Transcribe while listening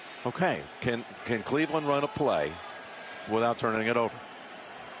Okay, can Cleveland run a play without turning it over?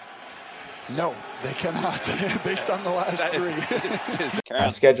 No, they cannot. Based on the last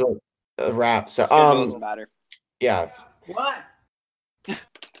three. Schedule wrap. So schedule doesn't matter. Yeah. What?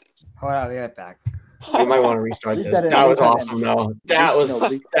 Hold on, I'll be right back. We might want to restart this. That was awesome, though.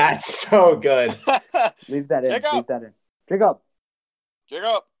 That's so good. Leave that in. Jacob. Leave that in. Jacob.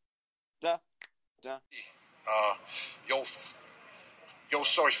 Yo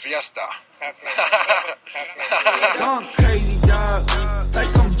soy Fiesta. Going crazy, dog.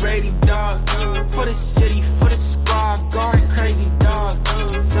 Like I'm Brady, dog. For the city, for the squad. Going crazy, dog.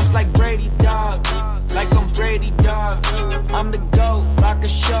 Just like Brady, dog. Like I'm Brady, dog. I'm the GOAT. Rock a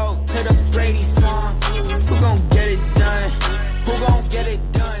show to the Brady song. Who gon' get it done? Who gon' get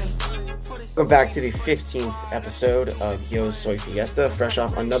it done? Go back to the 15th episode of Yo Soy Fiesta. Fresh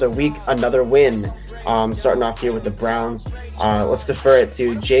off another week, another win. Starting off here with the Browns. Let's defer it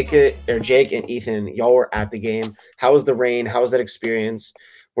to Jake and Ethan. Y'all were at the game. How was the rain? How was that experience?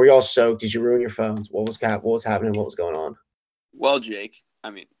 Were y'all soaked? Did you ruin your phones? What was happening? What was going on? Well, Jake.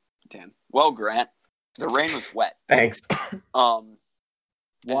 Well, Grant. The rain was wet. Thanks.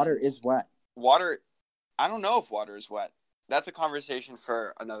 Water is wet. Water. I don't know if water is wet. That's a conversation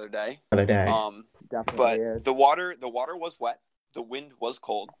for another day. Definitely but is. the water was wet. The wind was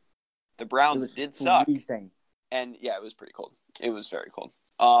cold. The Browns did suck. And yeah, it was pretty cold. It was very cold.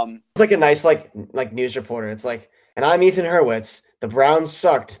 It's like a nice like news reporter. It's like, and I'm Ethan Hurwitz. The Browns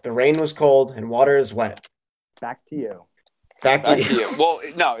sucked. The rain was cold and water is wet. Back to you. Back to you. Well,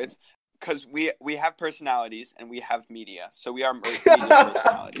 no, it's because we have personalities and we have media, so we are media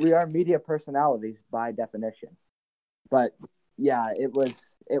personalities. We are media personalities by definition. But yeah, it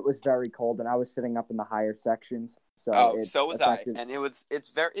was very cold, and I was sitting up in the higher sections. So was I, and it's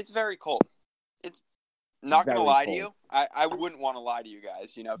very cold. It's not gonna lie to you. I wouldn't want to lie to you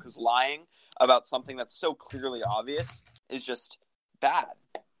guys, because lying about something that's so clearly obvious is just bad.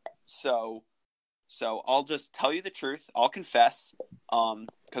 So I'll just tell you the truth. I'll confess,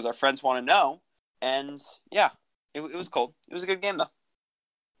 because our friends want to know. And yeah, it was cold. It was a good game though.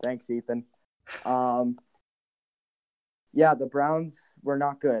 Thanks, Ethan. Yeah, the Browns were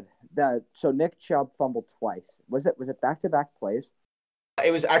not good. So Nick Chubb fumbled twice. Was it back-to-back plays?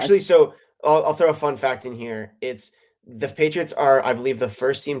 It was actually so. I'll throw a fun fact in here. It's the Patriots are, I believe, the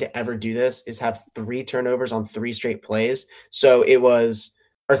first team to ever do this. Is have 3 turnovers on 3 straight plays. So it was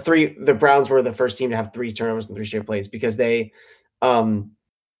The Browns were the first team to have 3 turnovers on 3 straight plays because they,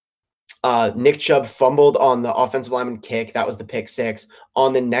 Nick Chubb fumbled on the offensive lineman kick. That was the pick 6.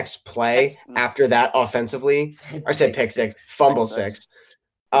 On the next play after that offensively, I said pick 6, fumble 6.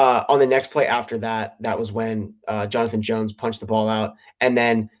 On the next play after that, that was when Jonathan Jones punched the ball out. And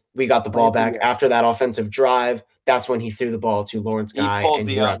then we got the ball back after that offensive drive. That's when he threw the ball to Lawrence Guy and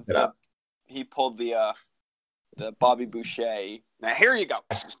he wrapped it up. He pulled the Bobby Boucher. Now here you go.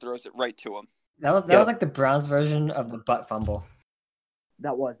 Just throws it right to him. That was like the Browns version of the butt fumble.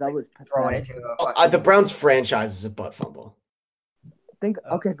 That was throwing it to the Browns franchise is a butt fumble.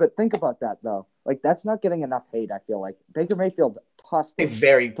 But think about that though. Like that's not getting enough hate. I feel like Baker Mayfield tossed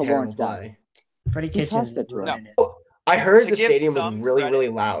it to Lawrence Guy. Freddie Kitchens. I heard the stadium was really, really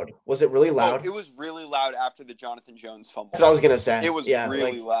loud. Was it really loud? It was really loud after the Jonathan Jones fumble. That's what I was gonna say. It was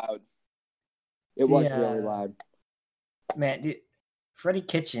really loud. It was really loud. Man, dude, Freddie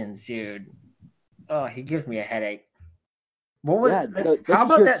Kitchens, dude. Oh, he gives me a headache. What was? How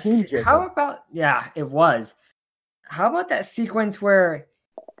about that? It was. How about that sequence where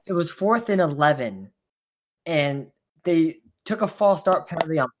it was 4th and 11, and they took a false start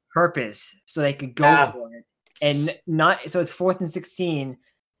penalty on purpose so they could go for it, and not so it's 4th and 16,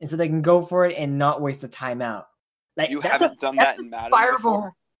 and so they can go for it and not waste a timeout. Like you haven't done that in Madden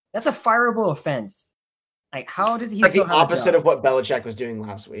before. That's a fireable offense. Like how does he? Like the opposite of what Belichick was doing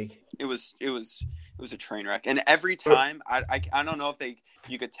last week. It was a train wreck, and every time I don't know if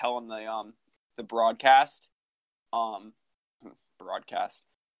you could tell on the broadcast,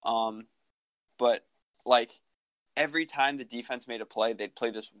 but like every time the defense made a play, they'd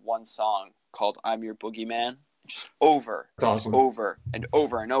play this one song called "I'm Your Boogeyman," just over, awesome. over and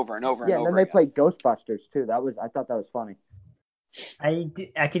over and over and over and over. Yeah, and then they played Ghostbusters too. I thought that was funny.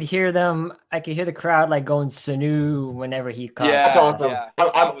 I could hear them. I could hear the crowd like going Sanu whenever he caught. Yeah, that's awesome. Yeah,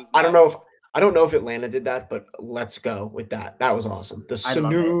 I don't know if Atlanta did that, but let's go with that. That was awesome. The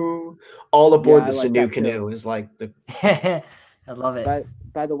Sanu, all aboard the Sanu canoe is like the. I love it.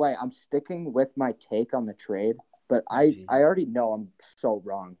 By the way, I'm sticking with my take on the trade, but I already know I'm so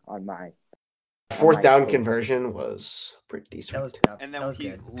wrong on my. 4th down conversion was pretty decent. That was and then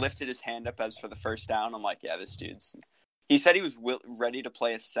he lifted his hand up as for the first down. I'm like, yeah, this dude's. He said he was ready to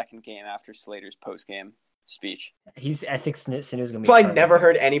play a second game after Slater's post-game speech. I think Sanu's going to be. I've never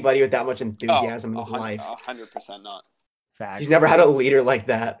heard anybody with that much enthusiasm in his life. 100% not. Facts. He's never had a leader like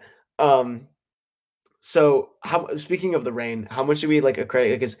that. So, speaking of the rain, how much should we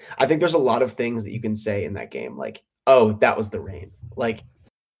accredit? Because I think there's a lot of things that you can say in that game, like, "Oh, that was the rain," like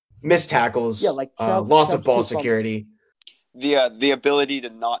missed tackles, loss of ball security, the ability to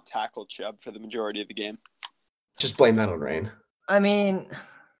not tackle Chubb for the majority of the game. Just blame that on rain. I mean,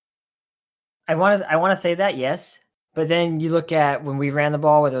 I want to say that, yes, but then you look at when we ran the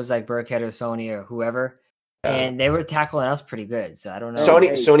ball, whether it was like Burkhead or Sony or whoever, and they were tackling us pretty good. So I don't know.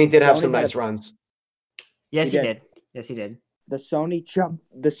 Sony did have some nice runs. Yes, he did. Yes, he did. The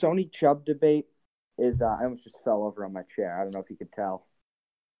Sony Chubb debate is. I almost just fell over on my chair. I don't know if you could tell,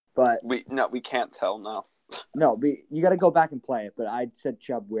 but we can't tell. No, you got to go back and play it. But I said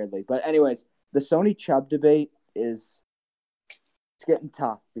Chubb weirdly. But anyways, the Sony Chubb debate it's getting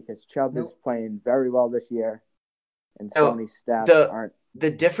tough because Chubb is playing very well this year, and Sony's stats aren't.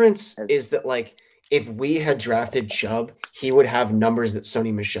 The difference is that if we had drafted Chubb, he would have numbers that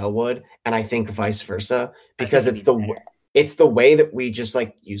Sony Michel would, and I think vice versa, because it's the way that we just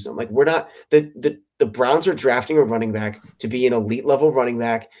use them. We're not the Browns are drafting a running back to be an elite level running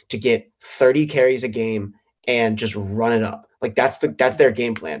back to get 30 carries a game and just run it up. That's their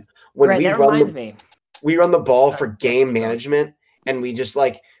game plan. When we run the ball for game management, and we just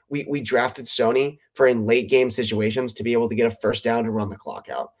we drafted Sony for in late game situations to be able to get a first down to run the clock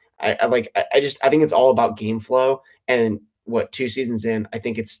out. I think it's all about game flow, and 2 seasons in, I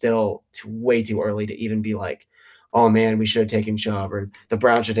think it's still way too early to even be oh man, we should have taken Chubb, or the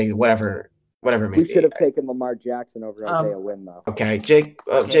Browns should take whatever. We should have taken Lamar Jackson over Isaiah Wynn, though. Okay,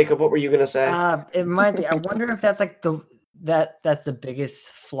 Jacob, what were you gonna say? It might be. I wonder if that's that's the biggest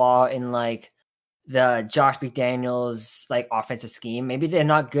flaw in the Josh McDaniels offensive scheme. Maybe they're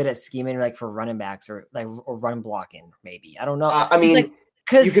not good at scheming for running backs or run blocking. Maybe I don't know. I mean.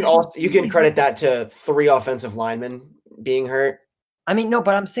 You can credit that to 3 offensive linemen being hurt. I mean, no,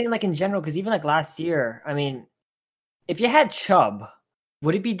 but I'm saying in general, because even last year, I mean, if you had Chubb,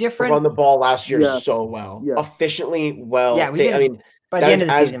 would it be different? Run the ball last year so well, efficiently. Well, yeah, we did. I mean, by the end of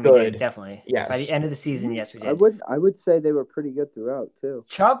the season, we did, definitely. Yes. By the end of the season, yes, we did. I would say they were pretty good throughout too.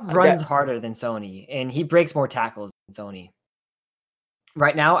 Chubb runs harder than Sony, and he breaks more tackles than Sony.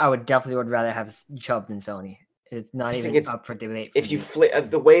 Right now, I would rather have Chubb than Sony. It's not even up for debate. If you flip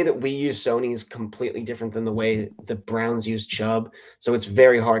the way that we use Sony is completely different than the way the Browns use Chubb, so it's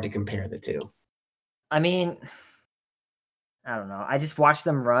very hard to compare the two. I mean, I don't know. I just watched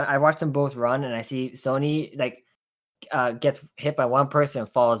them run. I watched them both run, and I see Sony gets hit by one person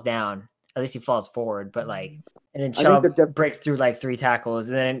and falls down. At least he falls forward, but and then Chubb breaks through 3 tackles,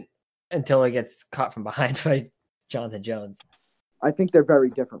 and then until he gets caught from behind by Jonathan Jones. I think they're very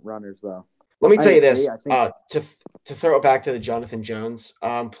different runners, though. Let me tell you this, to throw it back to the Jonathan Jones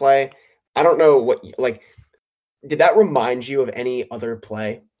play, I don't know what, did that remind you of any other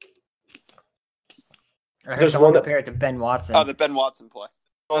play? I heard someone compare it to Ben Watson. Oh, the Ben Watson play.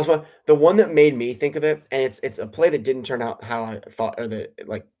 The one that made me think of it, and it's a play that didn't turn out how I thought, or the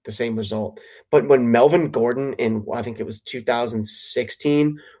same result. But when Melvin Gordon in, I think it was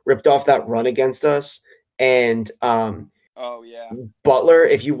 2016, ripped off that run against us, and oh yeah, Butler,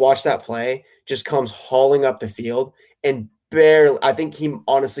 if you watch that play, just comes hauling up the field and barely. I think he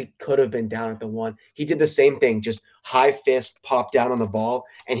honestly could have been down at the 1. He did the same thing, just high fist, pop down on the ball,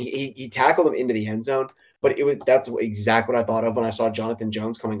 and he tackled him into the end zone. But that's exactly what I thought of when I saw Jonathan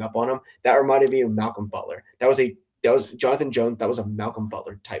Jones coming up on him. That reminded me of Malcolm Butler. That was Jonathan Jones. That was a Malcolm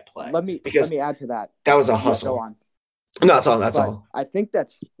Butler type play. Let me add to that. That was a hustle. Go on. No, that's all. I think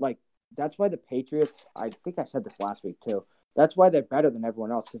that's why the Patriots. I think I said this last week too. That's why they're better than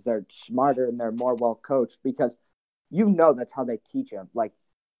everyone else, because they're smarter and they're more well coached. Because that's how they teach him.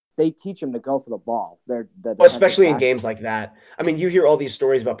 They teach him to go for the ball. Especially in games like that. I mean, you hear all these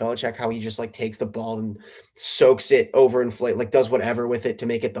stories about Belichick, how he just takes the ball and soaks it, overinflate, does whatever with it to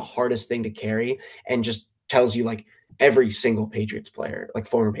make it the hardest thing to carry, and just tells you every single Patriots player,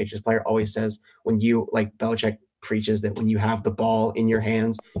 former Patriots player, always says when you Belichick preaches that when you have the ball in your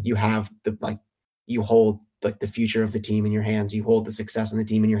hands, you have you hold the future of the team in your hands. You hold the success of the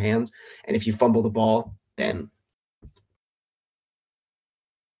team in your hands, and if you fumble the ball, then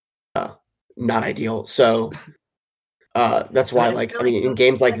not ideal. So that's why, in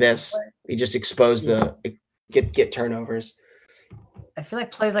games like this, you just expose get turnovers. I feel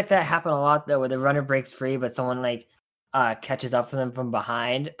like plays like that happen a lot though, where the runner breaks free, but someone catches up for them from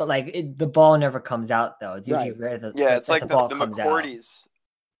behind. But the ball never comes out though. It's usually rare that it's the McCourties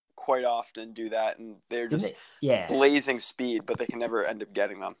quite often do that, and they're just Yeah. blazing speed, but they can never end up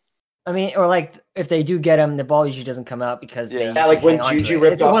getting them. I mean, or like if they do get him, the ball usually doesn't come out because they like when Juju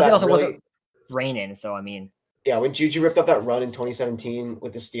ripped off that wasn't raining, so I mean. Yeah, when Juju ripped off that run in 2017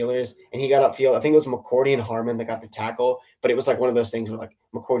 with the Steelers, and he got upfield, I think it was McCourty and Harmon that got the tackle, but it was like one of those things where like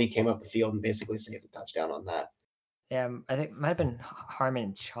McCourty came up the field and basically saved the touchdown on that. Yeah, I think it might have been Harmon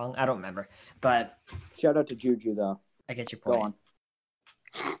and Chung. I don't remember, but shout out to Juju though. I get your point.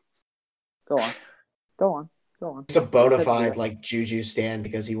 Go on. It's a bona fide like Juju stand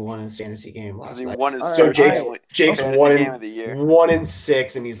because he won his fantasy game last night. Because he won his so Jake's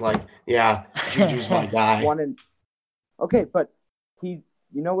 1-6, and he's like, yeah, Juju's my guy. Okay, but you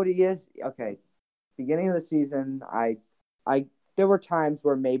know what he is? Okay, beginning of the season, there were times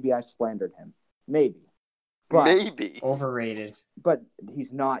where maybe I slandered him, maybe overrated, but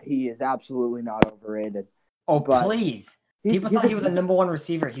he's not. He is absolutely not overrated. Oh, please. People thought he was a number one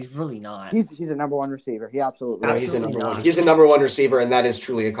receiver. He's really not. He's a number one receiver. He absolutely. No, he's a number one. He's a number one receiver, and that is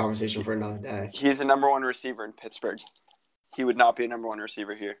truly a conversation for another day. He's a number one receiver in Pittsburgh. He would not be a number one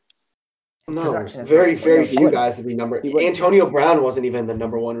receiver here. No, very few guys to be number. Antonio Brown wasn't even the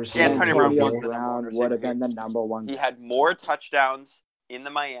number one receiver. Yeah, Antonio Brown was the number one receiver. Would have been the number one. He had more touchdowns in the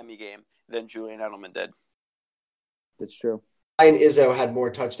Miami game than Julian Edelman did. That's true. Ryan Izzo had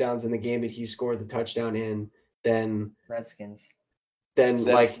more touchdowns in the game that he scored the touchdown in than Redskins.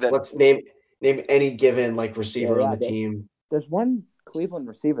 Let's name any given like receiver on the team. There's one Cleveland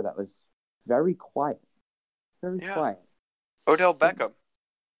receiver that was very quiet. Quiet. Odell Beckham.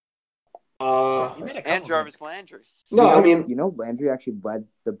 And Jarvis Landry. No, I mean, Landry actually led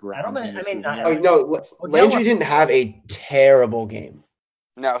the Browns. Landry didn't have a terrible game.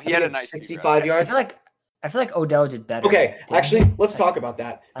 No, he had a nice 65 yards. I feel like Odell did better. Okay, actually, let's talk about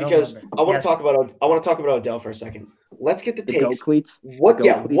that because I want to talk about Odell for a second. Let's get the takes.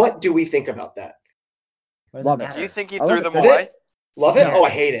 What do we think about that? Love it. Do you think he threw them away? Love it? Oh,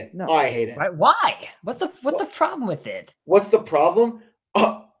 I hate it. No. Oh, I hate it. Why? What's the problem with it? What's the problem?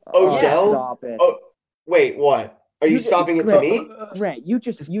 Odell? Stop it. Oh, wait, what? Are you stopping it to me? Grant, you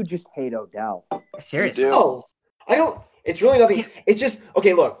just hate Odell. Seriously? No, I don't. It's really nothing. It's just,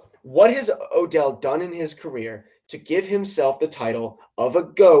 okay, look. What has Odell done in his career to give himself the title of a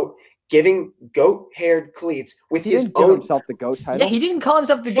GOAT, giving goat-haired cleats with his own himself the GOAT title? Yeah, he didn't call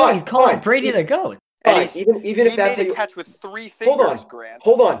himself the GOAT. He's calling Brady the GOAT. And even if that's how you catch with 3 fingers, Grant.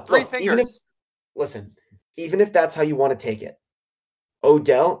 Hold on. Three fingers. Even if that's how you want to take it,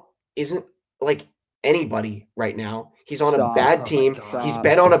 Odell isn't like anybody right now. He's on a bad team. He's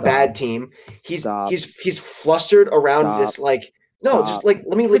been on a bad team. He's flustered around this like. No, just like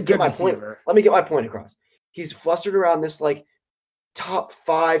let me get my point. Let me get my point across. He's flustered around this like top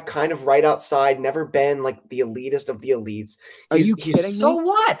 5, kind of right outside, never been like the elitist of the elites. Are you kidding me? So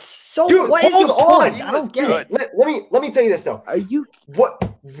what? Dude, what is your point? I don't get it. Let me tell you this though.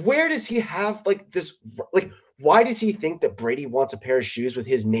 Where does he have like this? Like, why does he think that Brady wants a pair of shoes with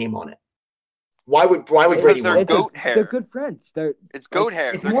his name on it? Why would Brady? They're goat hair. They're good friends. It's goat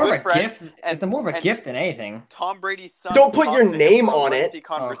hair. It's more of a gift. It's more of a gift than anything. Tom Brady's son. Don't put your name on it.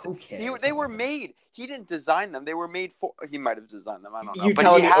 Who cares? They were made. He didn't design them. They were made for. He might have designed them. I don't know. You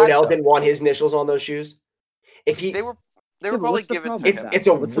telling me Odell didn't want his initials on those shoes? They were probably given to him. It's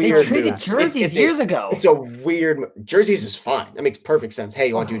a weird. They traded jerseys years ago. It's a weird. Jerseys is fine. That makes perfect sense. Hey,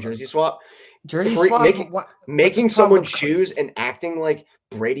 you want to do a jersey swap? Making someone choose and acting like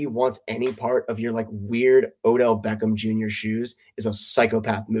Brady wants any part of your like weird Odell Beckham Jr. shoes is a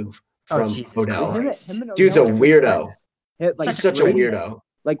psychopath move from Odell. Dude's a weirdo. He's such a weirdo.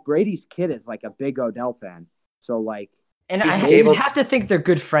 Like Brady's kid is like a big Odell fan. So like, and you have to think they're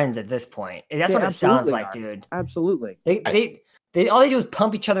good friends at this point. That's what it sounds like, dude. Absolutely. They all they do is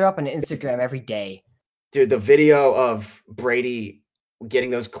pump each other up on Instagram every day. Dude, the video of Brady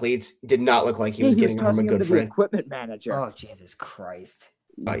getting those cleats did not look like he was getting from a good friend. Equipment manager. Oh Jesus Christ!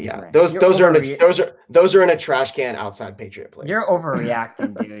 Yeah, those are in a trash can outside Patriot place. You're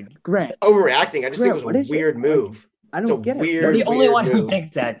overreacting, dude. Grant, overreacting. I just think it was a weird move. I don't get it. You're the only one who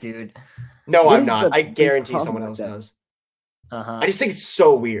thinks that, dude. No, I'm not. I guarantee someone else does. I just think it's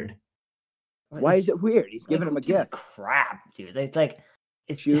so weird. Why is it weird? He's giving him a gift. Crap, dude. It's like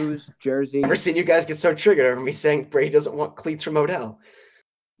shoes, jersey. Never seen you guys get so triggered over me saying Brady doesn't want cleats from Odell.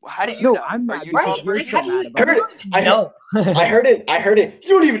 How do you know? I'm not. I heard it. You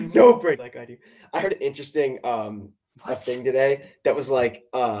don't even know Brady like I do. I heard an interesting a thing today that was like,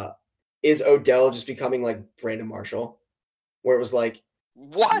 is Odell just becoming like Brandon Marshall? Where it was like,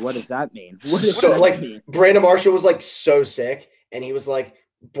 what does that mean? Brandon Marshall was like so sick, and he was like,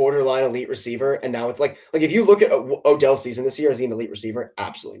 borderline elite receiver, and now it's like if you look at Odell's season this year, is he an elite receiver?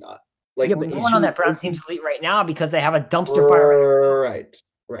 Absolutely not. Like, but no one on that Browns team's elite right now because they have a dumpster fire.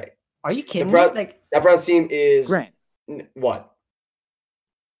 Right. Are you kidding me? Like, that Browns team is Grant. What?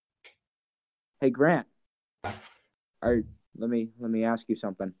 Hey Grant. Let me ask you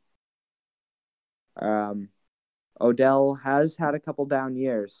something. Odell has had a couple down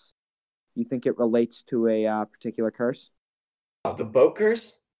years. You think it relates to a particular curse? The boat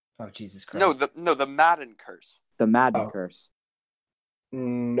curse? Oh, Jesus Christ! No, the Madden curse. The Madden curse.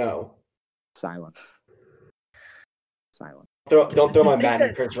 No. Silence. Don't throw my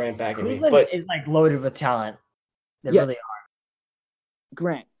Madden curse rant back at me. But is like loaded with talent. They really are.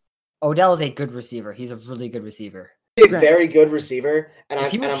 Grant. Odell is a good receiver. He's a really good receiver. He's a very good receiver. And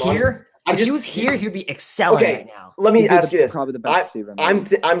if he was here, he'd be excelling right now. Let me ask you this. Probably the best receiver.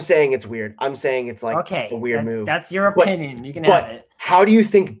 I'm saying it's weird. I'm saying it's like a weird move. That's your opinion. You can have it. How do you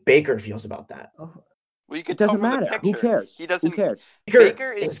think Baker feels about that? Well, you can it doesn't tell from matter. the picture. Who cares? He doesn't. Who cares?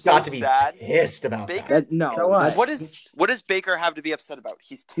 Baker is so got to be sad. Pissed about Baker. that. No. So what? What does Baker have to be upset about?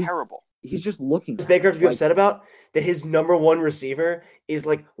 He's terrible. He's just looking. Does Baker have to be upset about that? His number one receiver is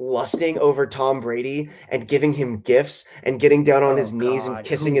like lusting over Tom Brady and giving him gifts and getting down on his knees and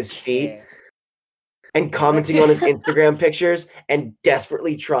kissing his feet and commenting on his Instagram pictures and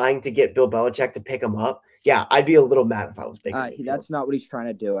desperately trying to get Bill Belichick to pick him up. Yeah, I'd be a little mad if I was Baker. That's not what he's trying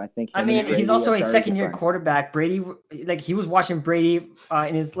to do. I think. He's also a second-year quarterback. Brady, like he was watching Brady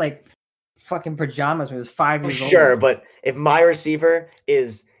in his like fucking pajamas when he was 5 years old. Sure, but if my receiver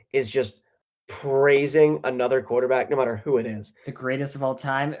is just praising another quarterback, no matter who it is, the greatest of all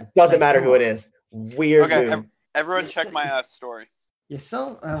time, doesn't matter who it is. Weird. Okay, everyone, check my story. You're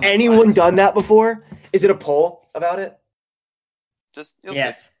so. Anyone done that before? Is it a poll about it?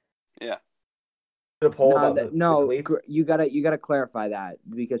 Yes. See. Yeah. A poll about you gotta clarify that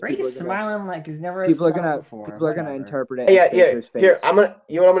because Brady's smiling like he's never. People are gonna interpret it. Here. I'm gonna.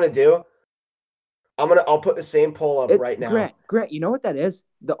 You know what I'm gonna do? I'll put the same poll up right now. Grant, you know what that is?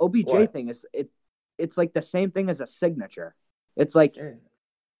 The OBJ thing is it's like the same thing as a signature. It's like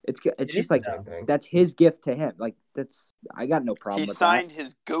it's just like that's his gift to him. Like I got no problem with that. He signed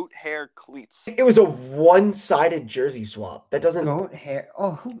his goat hair cleats. It was a one-sided jersey swap. That doesn't goat hair.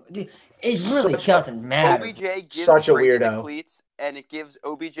 Oh, it really doesn't matter. OBJ gives such a Brady weirdo. The cleats, and it gives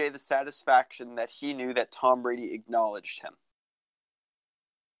OBJ the satisfaction that he knew that Tom Brady acknowledged him.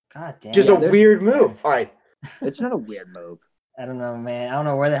 God damn. Just a weird move. All right. It's not a weird move. I don't know, man. I don't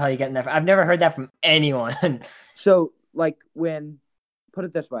know where the hell you're getting that from. I've never heard that from anyone. So, like, put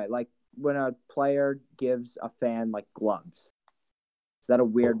it this way, like, when a player gives a fan, like, gloves, is that a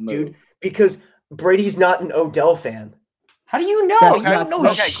weird move? Dude, because Brady's not an Odell fan. How do you know? You don't know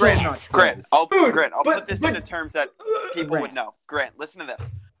shit. Grant, I'll put this into terms that people would know. Grant, listen to this.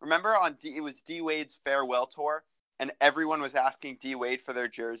 Remember it was D Wade's farewell tour, and everyone was asking D Wade for their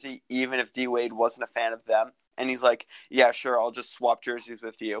jersey, even if D Wade wasn't a fan of them. And he's like, "Yeah, sure, I'll just swap jerseys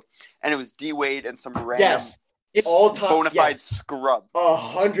with you." And it was D Wade and some random bona fide scrub.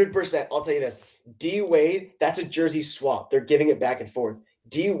 100%. I'll tell you this: D Wade, that's a jersey swap. They're giving it back and forth.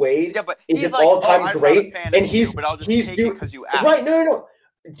 D Wade is an all-time great, and he's doing because you asked. Right? No.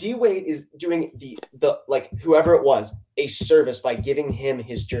 D Wade is doing the like whoever it was a service by giving him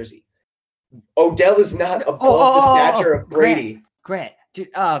his jersey. Odell is not above the stature of Brady. Grant, dude,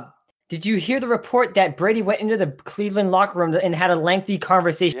 did you hear the report that Brady went into the Cleveland locker room and had a lengthy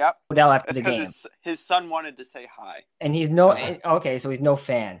conversation with Odell after the game? His son wanted to say hi, and he's so he's no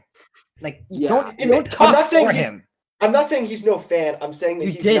fan. Like, don't talk for him. I'm not saying he's no fan. I'm saying that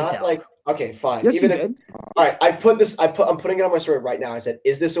he's not like. Okay, fine. Yes, Even if, all right, I'm putting it on my story right now. I said,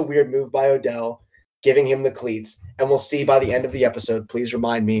 is this a weird move by Odell, giving him the cleats? And we'll see by the end of the episode. Please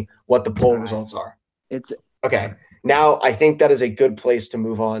remind me what the poll results are. It's okay. Now I think that is a good place to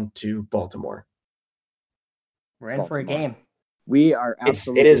move on to Baltimore. We're in for a game. We are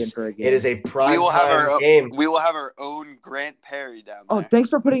absolutely in for a game. It is a prime game. We will have our own Grant Perry down there. Oh, thanks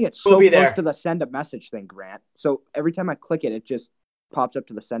for putting it so close to the send a message thing, Grant. So every time I click it, it just pops up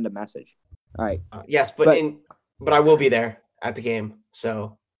to the send a message. All right. Yes, but I will be there at the game.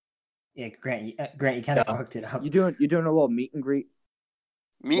 So yeah, Grant, you kind of fucked it up. You doing a little meet and greet?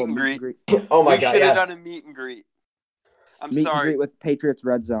 Meet and greet. Oh my god! We should have done a meet and greet. I'm sorry. Meet and greet with Patriots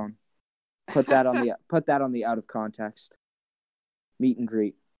Red Zone. Put that on the out of context. Meet and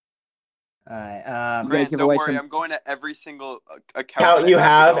greet. All right. Grant, don't worry. I'm going to every single account you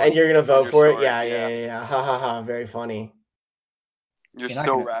have, and you're gonna vote for it. Yeah. Ha ha ha. Very funny. You're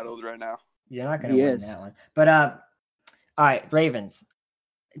so rattled right now. You're not going to win that one. But, all right, Ravens.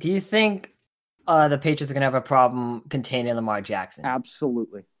 Do you think the Patriots are going to have a problem containing Lamar Jackson.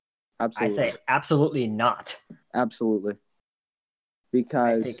 Absolutely. I say absolutely not. Absolutely.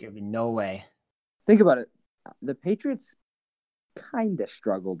 Because I think there'd be no way. Think about it. The Patriots kind of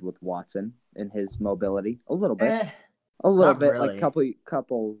struggled with Watson and his mobility a little bit. A little bit, really. like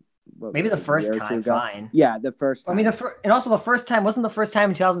couple. Maybe the first time, fine. Yeah, the first time. I mean, and also the first time wasn't the first time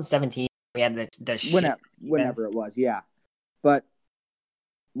in 2017 we had the shit. Whenever it was, yeah. But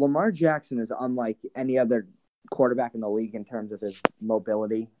Lamar Jackson is unlike any other quarterback in the league in terms of his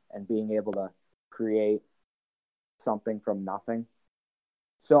mobility and being able to create something from nothing.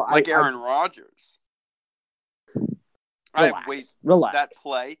 So like Aaron Rodgers. Relax. That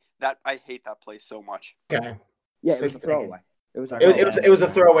play, I hate that play so much. Okay. Yeah, it was a throwaway. It was a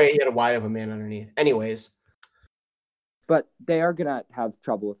throwaway. He had a wide of a man underneath. Anyways. But they are gonna have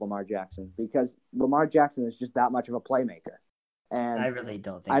trouble with Lamar Jackson because Lamar Jackson is just that much of a playmaker. And I really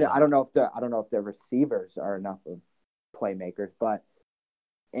don't think I don't know if the receivers are enough of playmakers, but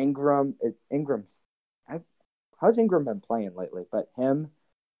Ingram's how's Ingram been playing lately? But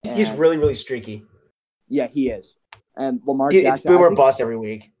he's really, really streaky. Yeah, he is. And Lamar Jackson, it's boom or bust every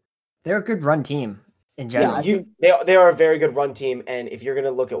week. They're a good run team in general. Yeah, they are a very good run team, and if you're going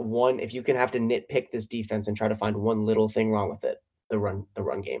to look at if you can have to nitpick this defense and try to find one little thing wrong with it, the run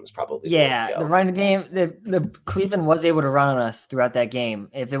game is probably the run game. The Cleveland was able to run on us throughout that game.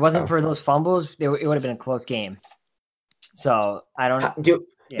 If it wasn't for those fumbles, it would have been a close game. So I don't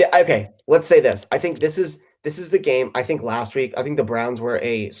Okay, let's say this. I think this is the game. I think last week, I think the Browns were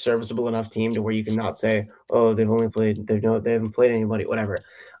a serviceable enough team to where you cannot say, oh, they haven't played anybody, whatever.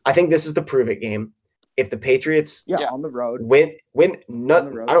 I think this is the prove it game. If the Patriots on the road win,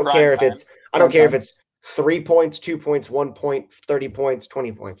 I don't care if it's 3 points, 2 points, 1 point, 30 points,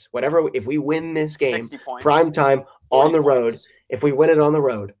 20 points, whatever. If we win this game, prime time on the road, if we win it on the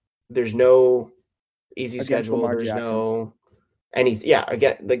road, there's no easy schedule. There's no anything. Yeah,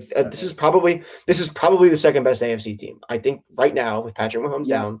 again, this is probably the second best AFC team. I think right now with Patrick Mahomes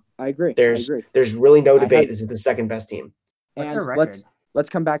down. I agree. There's really no debate. This is the second best team. What's their record? Let's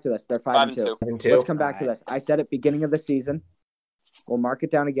come back to this. They're 5-2. Let's come back to this. I said at beginning of the season. We'll mark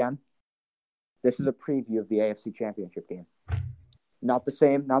it down again. This is a preview of the AFC Championship game. Not the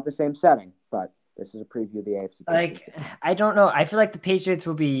same setting, but this is a preview of the AFC Championship. I don't know. I feel like the Patriots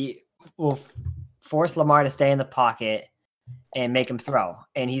will force Lamar to stay in the pocket and make him throw.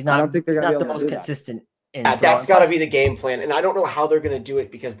 And he's not. I don't think they're not the most consistent. That's got to be the game plan, and I don't know how they're going to do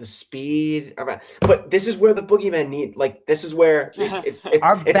it because the speed. But this is where the boogeyman need. Like this is where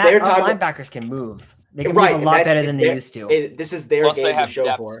our linebackers can move. They can move a lot better than they used to. This is their game to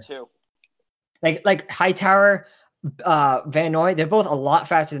show for. Too. Like Hightower, Van Noy, they're both a lot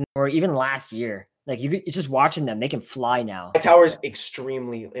faster than they were even last year. Like it's just watching them; they can fly now. Hightower's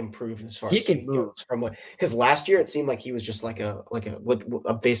extremely improved as far as he can move because last year it seemed like he was just like a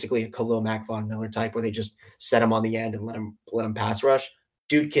basically a Khalil Mack Von Miller type where they just set him on the end and let him pass rush.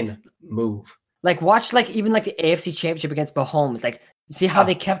 Dude can move. Watch even the AFC Championship against Mahomes. See how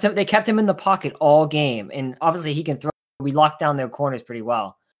they kept him in the pocket all game, and obviously he can throw. We locked down their corners pretty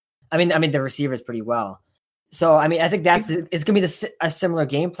well. I mean the receivers pretty well. So, I think it's going to be a similar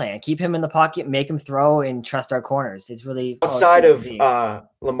game plan. Keep him in the pocket, make him throw, and trust our corners. It's really outside of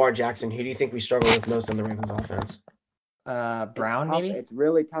Lamar Jackson. Who do you think we struggle with most on the Ravens offense? Brown, maybe. It's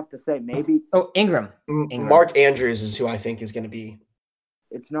really tough to say. Maybe. Oh, Ingram. Mark Andrews is who I think is going to be.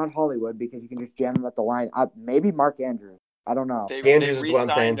 It's not Hollywood because you can just jam him at the line. Maybe Mark Andrews. I don't know. They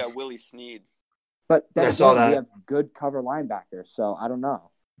re-signed Willie Snead. But I saw that. We have good cover linebackers, so I don't know.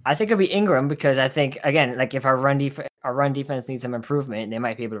 I think it'll be Ingram because I think again, if our run defense needs some improvement, they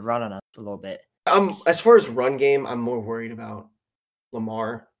might be able to run on us a little bit. As far as run game, I'm more worried about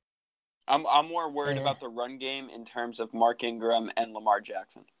Lamar. I'm more worried about the run game in terms of Mark Ingram and Lamar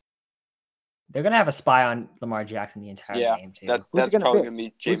Jackson. They're gonna have a spy on Lamar Jackson the entire game too. That's probably gonna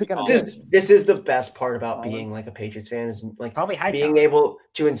be Jamie Collins. This is the best part about being a Patriots fan is probably being able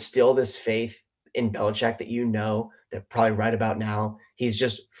to instill this faith in Belichick that that probably right about now he's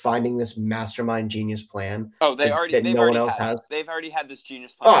just finding this mastermind genius plan. Oh, they've already had this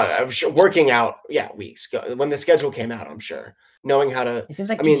genius plan. Oh, I'm sure working out. Yeah, weeks ago when the schedule came out. I'm sure knowing how to. It seems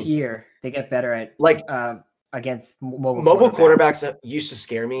like each year they get better at against mobile quarterbacks used to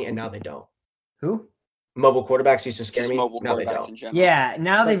scare me, and now they don't. Who? Mobile quarterbacks used to scare me. Mobile quarterbacks in general. Yeah,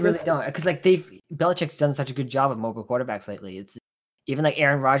 now they really don't because Belichick's done such a good job of mobile quarterbacks lately. It's even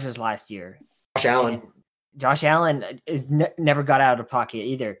Aaron Rodgers last year. Josh Allen is never got out of the pocket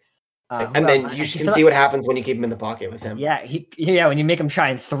either. And then you can see what happens when you keep him in the pocket with him. Yeah, when you make him try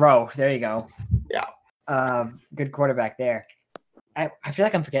and throw. There you go. Yeah. Good quarterback there. I feel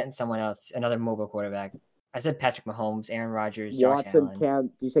like I'm forgetting someone else, another mobile quarterback. I said Patrick Mahomes, Aaron Rodgers, Josh Allen.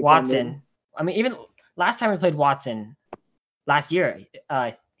 Do you say Watson? I mean, even last time we played Watson, last year,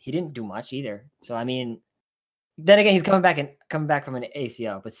 he didn't do much either. So I mean, then again, he's coming back from an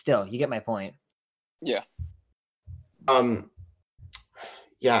ACL, but still, you get my point. Yeah.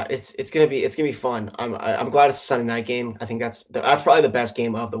 Yeah, it's gonna be fun. I'm glad it's a Sunday night game. I think that's probably the best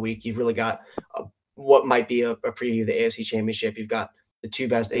game of the week. You've really got what might be a preview of the AFC Championship. You've got the two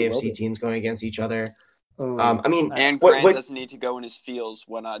best AFC teams going against each other. I mean, and Grant doesn't need to go in his feels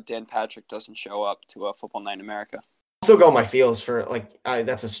when Dan Patrick doesn't show up to a Football Night in America. I'll still go on my feels for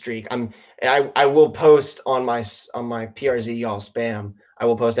that's a streak. I will post on my PRZ y'all spam. I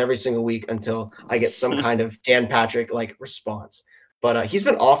will post every single week until I get some kind of Dan Patrick response. But he's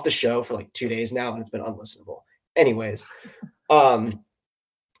been off the show for 2 days now, and it's been unlistenable. Anyways,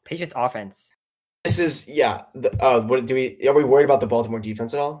 Patriots offense. This is are we worried about the Baltimore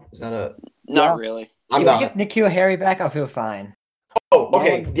defense at all? Is that not really? I'm not. Get N'Keal Harry back, I'll feel fine. Oh,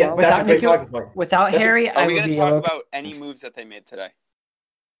 okay. Yeah, that's a great talking point. Without Harry, are we going to talk about any moves that they made today?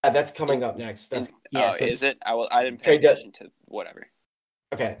 That's coming up next. Is it? I didn't pay attention to whatever.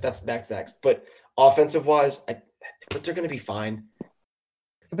 Okay, that's next. But offensive wise, but they're going to be fine.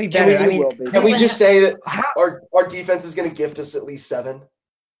 It'll be better. Can we just say that our defense is going to gift us at least 7?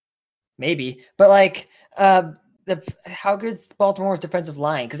 Maybe, but how good's Baltimore's defensive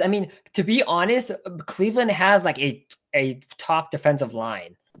line? Because I mean, to be honest, Cleveland has a top defensive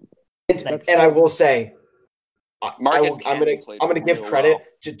line. And I will say, I'm going to give credit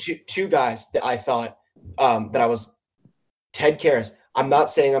to to two guys that I thought that I was Ted Karras. I'm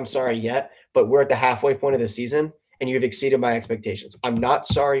not saying I'm sorry yet, but we're at the halfway point of the season, and you've exceeded my expectations. I'm not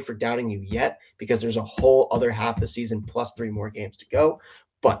sorry for doubting you yet because there's a whole other half of the season plus 3 more games to go.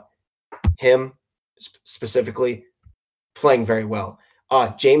 But him specifically playing very well.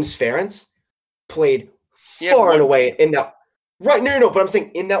 James Ferentz played far and away in that. Right, no. But I'm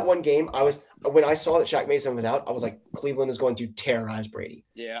saying in that one game, when I saw that Shaq Mason was out, I was like, Cleveland is going to terrorize Brady.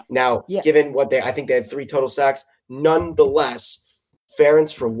 Yeah. Now, given what I think they had 3 total sacks. Nonetheless,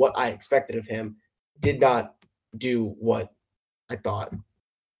 Ferentz, for what I expected of him, did not do what I thought.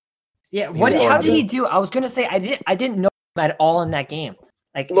 Yeah. How did he do? I was gonna say I didn't know him at all in that game.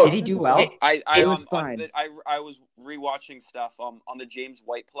 Did he do well? I was rewatching stuff on the James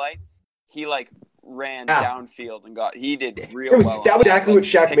White play. He ran downfield and he did real well. That was exactly what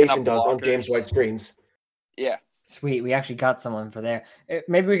Shaq Mason does on James White screens. Yeah. Sweet. We actually got someone for there.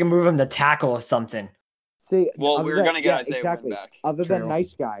 Maybe we can move him to tackle or something. See, we're gonna get Isaiah Wynn back. Other than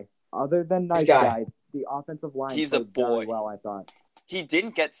nice guy, the offensive line. He's a boy. Very well, I thought. He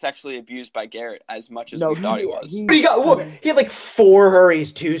didn't get sexually abused by Garrett as much as we thought he was. But he had 4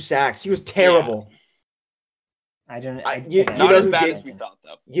 hurries, 2 sacks. He was terrible. Yeah. Not as bad as we thought,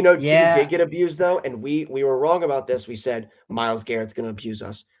 though. He did get abused, though, and we were wrong about this. We said Myles Garrett's going to abuse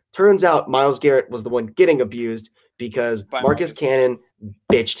us. Turns out Myles Garrett was the one getting abused because Marcus Cannon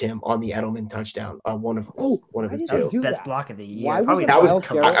bitched him on the Edelman touchdown. One of his 2. Best block of the year.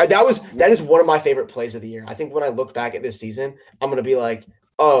 That is one of my favorite plays of the year. I think when I look back at this season, I'm going to be like,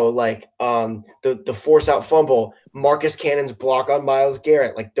 the force out fumble, Marcus Cannon's block on Myles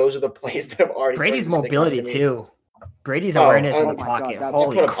Garrett. Those are the plays that have already. Brady's mobility too. Brady's awareness in the pocket.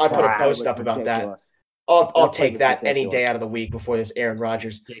 Holy crap. I put a post up about that. I'll take that any day out of the week before this Aaron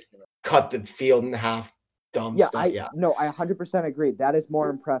Rodgers cut the field in half. Dumb stuff. I 100% agree. That is more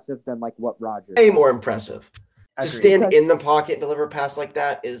impressive than what Rodgers. Way more impressive. To stand in the pocket and deliver a pass like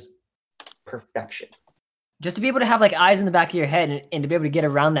that is perfection. Just to be able to have eyes in the back of your head and to be able to get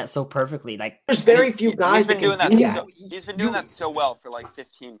around that so perfectly. There's very few guys. He's been doing that so well for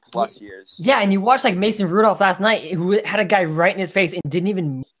 15 plus years. Yeah, and you watch Mason Rudolph last night, who had a guy right in his face and didn't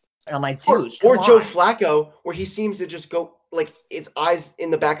even. And I'm like, dude. Or Joe Flacco, where he seems to just go it's eyes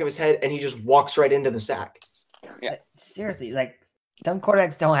in the back of his head, and he just walks right into the sack. Yeah, seriously, some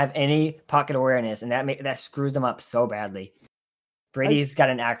quarterbacks don't have any pocket awareness, and that screws them up so badly. Brady's got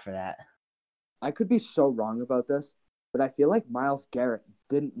an act for that. I could be so wrong about this, but I feel like Myles Garrett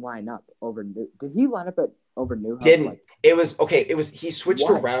didn't line up over New. Did he line up over Newhouse? Didn't. It was okay. It was he switched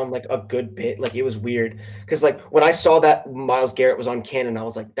around a good bit. It was weird because when I saw that Myles Garrett was on Cannon, I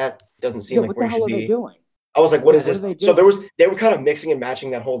was like, that doesn't seem like where he should be. What the hell are they doing? I was like, what is this? So they were kind of mixing and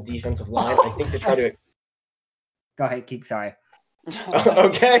matching that whole defensive line. I think to try to. Go ahead, keep. Sorry.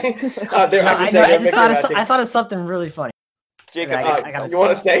 Okay. I thought of something really funny. Jacob, you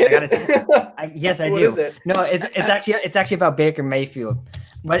want to say it? Yes, I do. What is it? No, it's actually about Baker Mayfield.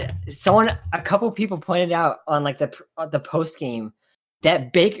 But a couple people pointed out on the post game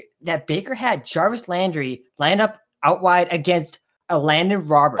that Baker had Jarvis Landry line up out wide against Landon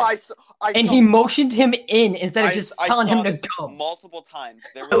Roberts. And he motioned him in instead of just telling him to go. Multiple times.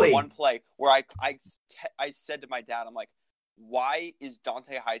 There was one play where I said to my dad, I'm like, why is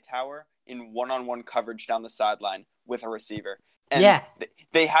Dante Hightower in one-on-one coverage down the sideline with a receiver? And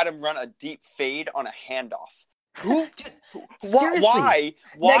they had him run a deep fade on a handoff. Why?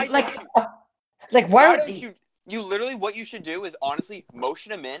 Why don't you literally, what you should do is honestly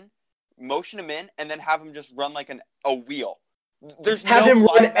motion him in, and then have him just run like a wheel. There's have no him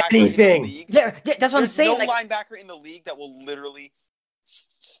run anything. In the league. Yeah, that's what I'm saying. There's no linebacker in the league that will literally,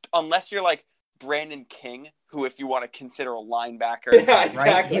 unless you're like Brandon King, who, if you want to consider a linebacker,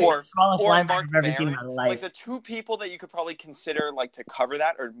 exactly, right? or Mark Barron, I've ever seen in my life. like the two people that you could probably consider like to cover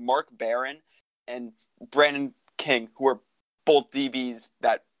that are Mark Barron and Brandon King, who are both DBs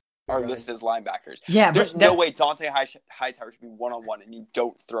that are listed as linebackers. Yeah, there's no way Dante Hightower should be one-on-one and you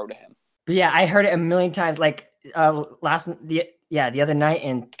don't throw to him. But yeah, I heard it a million times. Like the other night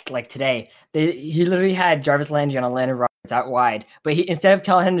and like today, he literally had Jarvis Landry on a Landon Roberts out wide, but instead of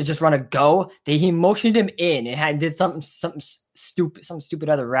telling him to just run a go, he motioned him in and did some stupid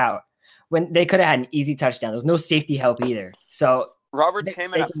other route when they could have had an easy touchdown. There was no safety help either. So Roberts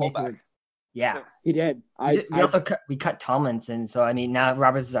came in at fullback. Yeah, he did. We cut Tomlinson, so I mean now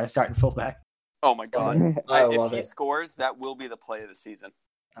Roberts is our starting fullback. Oh my god! If he scores, that will be the play of the season.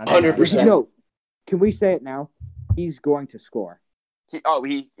 100%. No, can we say it now? He's going to score.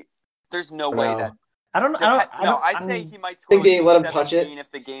 There's no way that. I'd say he might score. Think they let him touch it if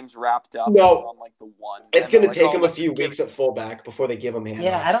the game's wrapped up. No, on like the one. It's going to take him a few weeks at fullback before they give him handoffs.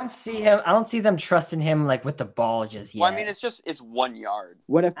 Yeah, I don't see them trusting him like with the ball just yet. Well, I mean, it's 1 yard.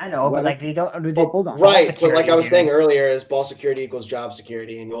 I know, but like they don't. Hold on. Right, but like I was saying earlier, is ball security equals job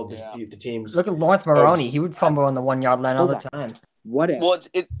security, and you'll defeat the teams. Look at Lawrence Maroney; he would fumble on the 1 yard line all the time. What if? Well,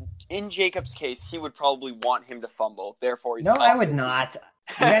 in Jacob's case, he would probably want him to fumble. Therefore, he's I would not.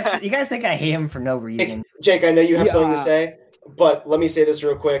 You guys think I hate him for no reason? Jake, I know you have something to say, but let me say this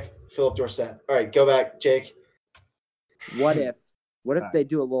real quick. Philip Dorsett. All right, go back, Jake. What if they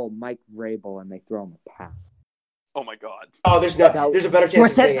do a little Mike Vrabel and they throw him a pass? Oh my god! Oh, there's a better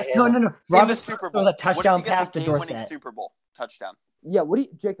chance. Dorsett, no. In the Super Bowl, a touchdown pass to Dorsett. Super Bowl touchdown. Yeah.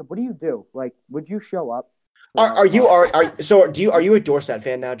 Jacob? What do you do? Like, would you show up? Are you a Dorsett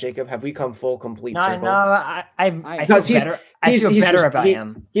fan now, Jacob? Have we come full complete circle? No, I feel better. I feel better about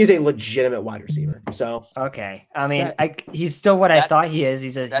him. He's a legitimate wide receiver. So okay, I mean, he's still what I thought he is.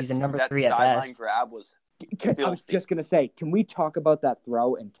 He's a number 3 at best. That grab was. I was just gonna say, can we talk about that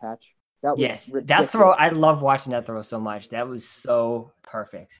throw and catch? That throw. I love watching that throw so much. That was so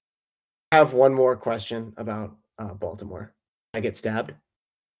perfect. I have one more question about Baltimore. I get stabbed.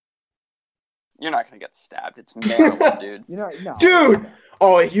 You're not going to get stabbed. It's Maryland, dude. No. Dude!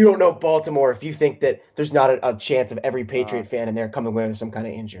 Oh, you don't know Baltimore if you think that there's not a chance of every Patriot fan in there coming away with some kind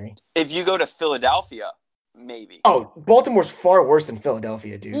of injury. If you go to Philadelphia, maybe. Oh, Baltimore's far worse than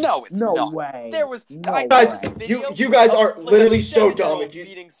Philadelphia, dude. No, it's not. No way. There was... Guys, you guys are literally so dumb. If you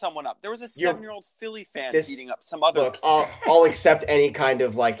beating someone up. There was a 7-year-old Philly fan beating up some other... Look, I'll accept any kind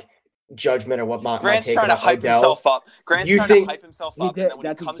of, like, judgment or whatnot. Grant's trying to hype himself up. And then when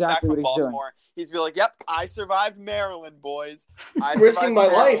he comes back from Baltimore, he's be like, "Yep, I survived Maryland, boys. I'm risking my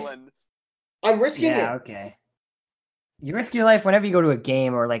life. I'm risking it." Yeah, okay. You risk your life whenever you go to a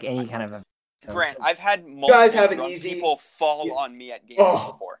game or like any kind of a. Grant, I've had multiple people fall on me at games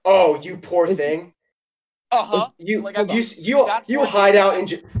before. Oh, you poor thing. You hide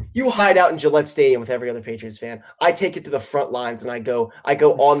out in Gillette Stadium with every other Patriots fan. I take it to the front lines and I go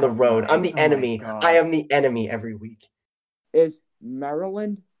on the road. I'm the enemy. I am the enemy every week. Is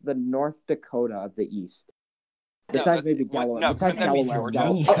Maryland the North Dakota of the East? Besides maybe Delaware.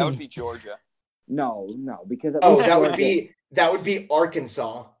 That would be Georgia. No, because that would be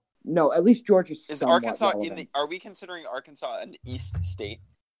Arkansas. No, at least Georgia's. Is Arkansas are we considering Arkansas an East state?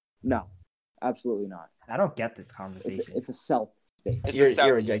 No, absolutely not. I don't get this conversation. It's a South state.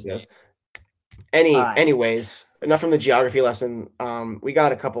 You're ridiculous. Anyways, enough from the geography lesson. We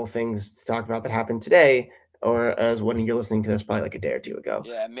got a couple of things to talk about that happened today, or as when you're listening to this, probably like a day or two ago.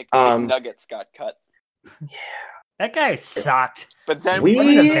 Yeah, McNuggets got cut. Yeah, that guy sucked. But then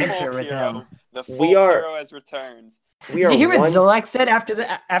the full hero has returned. Did you hear what Zolak said after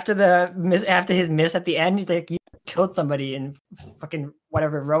his miss at the end? He's like, "You killed somebody in fucking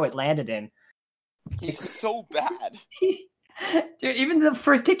whatever row it landed in." He's so bad. Dude, even the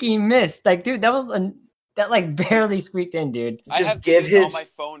first kick he missed, like, dude, that like barely squeaked in, dude. I have videos on my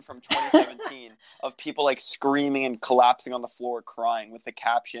phone from 2017 of people like screaming and collapsing on the floor crying with the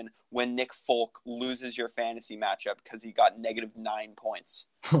caption, "When Nick Folk loses your fantasy matchup because he got -9 points."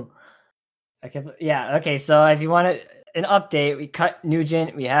 Yeah. Okay. So if you want an update, we cut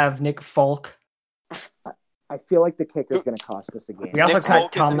Nugent. We have Nick Folk. I feel like the kicker is going to cost us a game. We also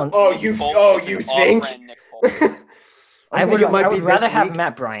cut Tomlin. You think? I would rather have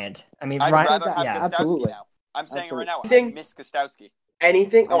Matt Bryant. I mean, I'd Bryant, rather have Gostowski absolutely. now. I'm saying it right now. Anything? I miss Gostowski.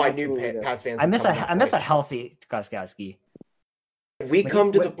 Anything? Oh, I knew Pats fans. I miss a healthy Gostowski. We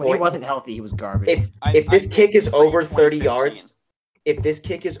come to the point. When he wasn't healthy, he was garbage. If this kick is over 30 yards,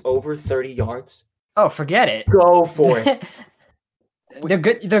 oh, forget it. Go for it. They're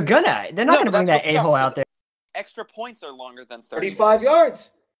good. They're not going to bring that a-hole out there. Extra points are longer than 30 35 yards.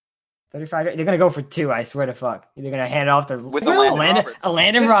 35. They're gonna go for 2. I swear to fuck. They're gonna hand off the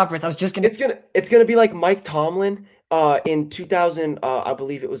Landon Roberts. I was just gonna. It's gonna be like Mike Tomlin. In 2000, I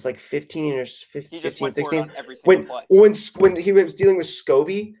believe it was like 15 or 15, he just went 16. For it on every single play. When he was dealing with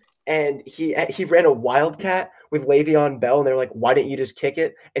Scobie and he ran a wildcat with Le'Veon Bell, and they're like, "Why didn't you just kick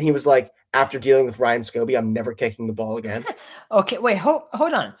it?" And he was like, "After dealing with Ryan Scobie, I'm never kicking the ball again." Okay, wait, hold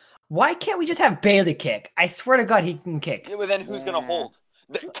on. Why can't we just have Bailey kick? I swear to God, he can kick. Yeah, but then who's gonna hold?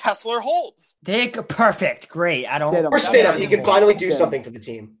 Kessler holds. Perfect, great. I don't. Or Stidham, he can finally do something for the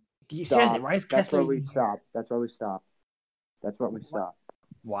team. Seriously, why is Kessler? That's where we stop.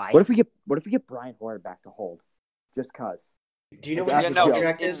 Why? What if we get Brian Hoyer back to hold? Just cause. Do you know what his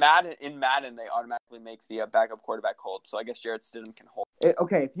contract is? In Madden, they automatically make the backup quarterback hold. So I guess Jarrett Stidham can hold.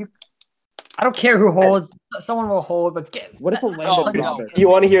 Okay, if you. I don't care who holds. Someone will hold, but what if you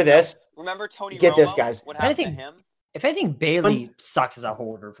want to hear this? Remember Tony Get Romo? this, guys. What happened to him? If I think Bailey sucks as a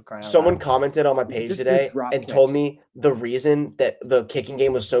holder for crying out loud. Someone commented on my page today and told me the reason that the kicking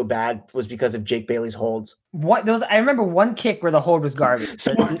game was so bad was because of Jake Bailey's holds. What those? I remember one kick where the hold was garbage.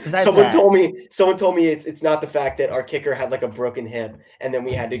 Someone told me it's not the fact that our kicker had like a broken hip and then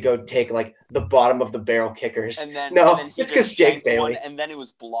we had to go take like the bottom of the barrel kickers. And then it's because Jake Bailey. And then it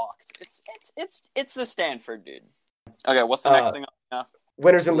was blocked. It's the Stanford dude. Okay, what's the next thing?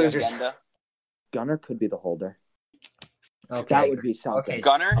 Winners and losers. Agenda? Gunner could be the holder. Okay. That would be something. Okay.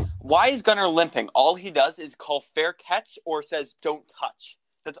 Gunner? Why is Gunner limping? All he does is call fair catch or says don't touch.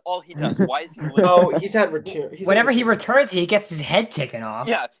 That's all he does. Why is he limping? Oh, he's had return. Whenever he returns, he gets his head taken off.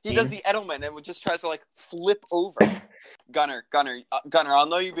 Yeah, he does the Edelman and just tries to like flip over. Gunner, I'll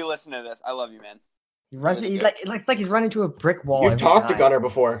know you be listening to this. I love you, man. He runs. It looks like he's running into a brick wall. You've talked to Gunner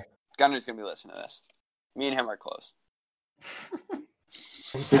before. Gunner's gonna be listening to this. Me and him are close.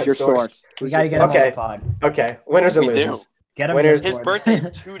 This is your source. We gotta get him on the pod. Okay, winners and losers. Get him. Winners. His birthday is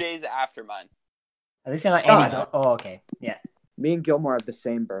 2 days after mine. At least not Andy. Oh, okay. Yeah. Me and Gilmore have the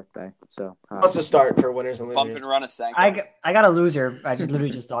same birthday, so. What's the start for winners and losers? Bump and run a sank. I got a loser. I literally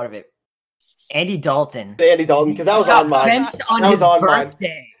just thought of it. Andy Dalton. Because that was on mine. Benched on his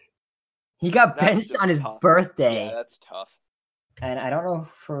birthday. He got benched on his birthday. Yeah, that's tough. And I don't know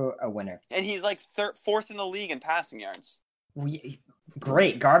for a winner. And he's like fourth in the league in passing yards.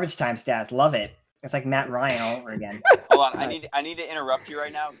 Great garbage time stats. Love it. It's like Matt Ryan all over again. Hold on, I need to interrupt you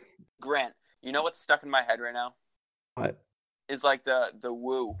right now. Grant, you know what's stuck in my head right now? What? Is like the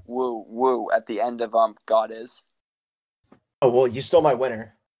woo at the end of God Is. Oh well, you stole my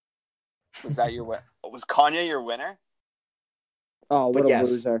winner. Was that your winner? Was Kanye your winner? Oh, what a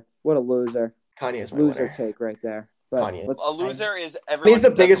loser! What a loser! Kanye is my loser winner. Take right there. But Kanye. A loser is everyone. He's the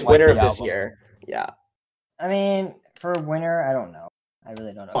biggest winner of this year. Yeah. I mean, for a winner, I don't know. I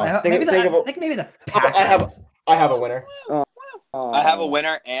really don't know. I think maybe the Packers. I have a winner. I have a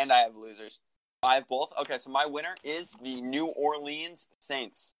winner and I have losers. I have both. Okay, so my winner is the New Orleans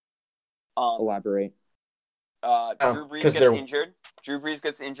Saints. Elaborate. Drew Brees gets injured. Drew Brees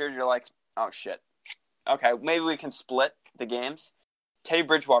gets injured. You're like, oh shit. Okay, maybe we can split the games. Teddy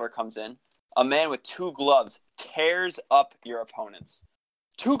Bridgewater comes in. A man with 2 gloves tears up your opponents.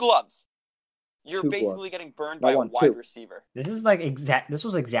 2 gloves. You're basically getting burned by a wide receiver. This is This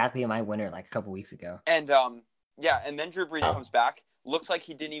was exactly my winner like a couple weeks ago. And and then Drew Brees comes back. Looks like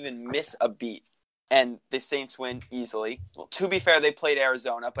he didn't even miss a beat. And the Saints win easily. Well, to be fair, they played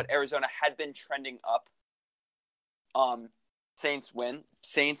Arizona, but Arizona had been trending up. Saints win.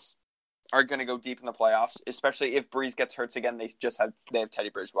 Saints are going to go deep in the playoffs, especially if Brees gets hurt again. They have Teddy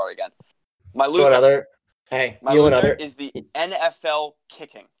Bridgewater again. My loser. My loser is the NFL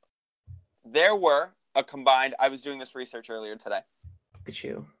kicking. There were a combined. I was doing this research earlier today. Look at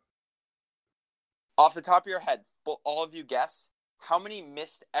you. Off the top of your head, all of you guess how many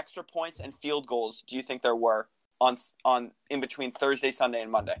missed extra points and field goals do you think there were on in between Thursday, Sunday,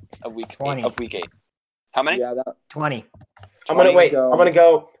 and Monday of week 8? How many? Yeah, 20. I'm gonna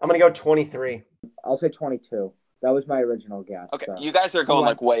go 23. I'll say 22. That was my original guess. Okay, you guys are going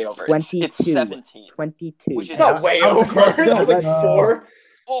like way over. 22. It's 17. 22. Which is not way over. That was like 4.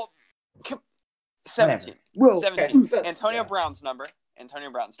 Well, 17. Whoa. 17. Okay. Antonio Brown's number.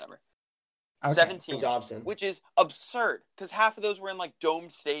 Okay. 17. Dobson. Which is absurd because half of those were in like domed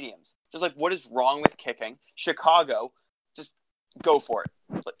stadiums. Just like, what is wrong with kicking? Chicago, just go for it.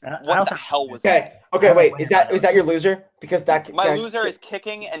 Like, what the hell was that? Okay, wait. Is that your loser? Because my loser is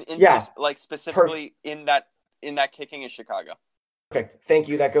kicking, and specifically in that kicking is Chicago. Perfect. Thank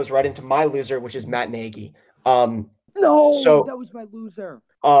you. That goes right into my loser, which is Matt Nagy. No, that was my loser.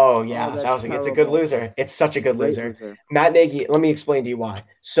 Oh yeah, it's a good loser. It's such a good loser. Matt Nagy. Let me explain to you why.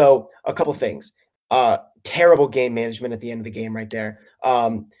 So a couple things. Terrible game management at the end of the game, right there.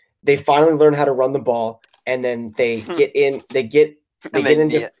 They finally learn how to run the ball, and then they get in. They get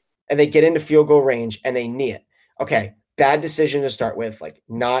into field goal range, and they knee it. Okay, bad decision to start with. Like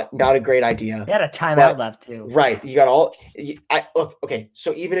not a great idea. They had a timeout left too. Right, you got all. Look. Okay,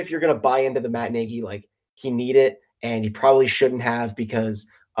 so even if you're gonna buy into the Matt Nagy, like he need it. And he probably shouldn't have because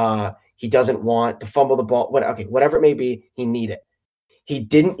he doesn't want to fumble the ball. Whatever it may be, he need it. He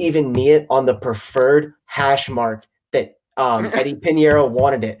didn't even knee it on the preferred hash mark that Eddie Pinheiro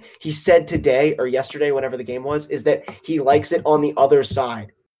wanted it. He said today or yesterday, whenever the game was, is that he likes it on the other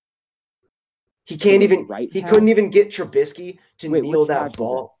side. He can't even. He couldn't even get Trubisky to kneel that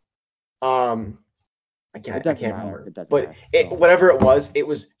ball. I can't remember. But whatever it was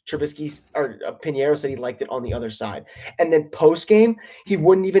Trubisky's or Pinheiro said he liked it on the other side. And then post game, he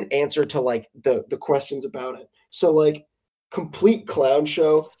wouldn't even answer to like the questions about it. So like complete clown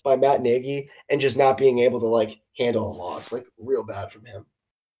show by Matt Nagy and just not being able to like handle a loss. Like real bad from him.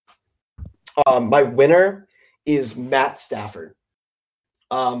 My winner is Matt Stafford.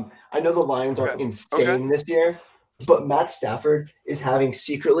 I know the Lions are insane this year. But Matt Stafford is having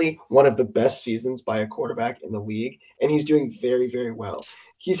secretly one of the best seasons by a quarterback in the league, and he's doing very, very well.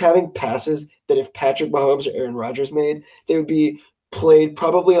 He's having passes that if Patrick Mahomes or Aaron Rodgers made, they would be played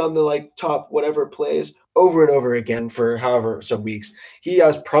probably on the like top whatever plays over and over again for however so weeks. He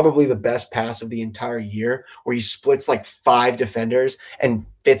has probably the best pass of the entire year where he splits like 5 defenders and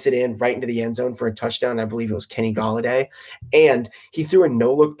fits it in right into the end zone for a touchdown. I believe it was Kenny Golladay. And he threw a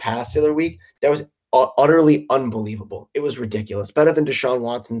no-look pass the other week that was utterly unbelievable. It was ridiculous. Better than Deshaun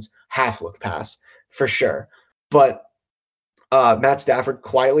Watson's half-look pass, for sure. But Matt Stafford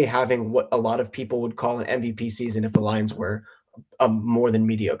quietly having what a lot of people would call an MVP season if the Lions were a more than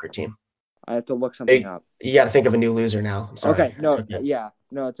mediocre team. I have to look something up. You got to think of a new loser now. I'm sorry. Okay,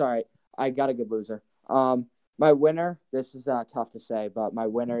 no, it's all right. I got a good loser. My winner, this is tough to say, but my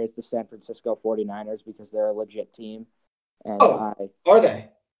winner is the San Francisco 49ers because they're a legit team. And are they?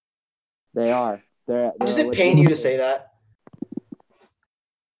 They are. Does it pain you to say that?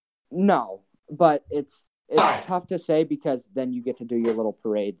 No, but it's tough to say because then you get to do your little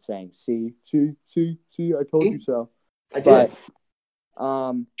parade saying, see, I told you so. I did.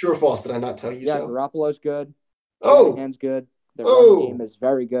 But, true or false? Did I not tell you so? Yeah, Garoppolo's good. Hand's good. The run game is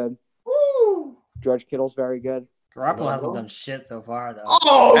very good. George Kittle's very good. Garoppolo hasn't done shit so far, though.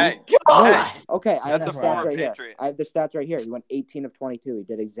 Oh, God! Okay, I have the stats right here. I have the stats right here. He went 18 of 22. He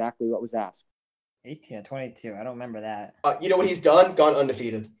did exactly what was asked. 18 of 22. I don't remember that. You know what he's done? Gone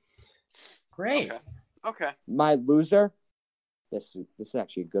undefeated. Great. Okay. My loser, this is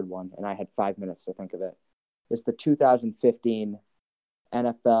actually a good one, and I had 5 minutes to think of it. It's the 2015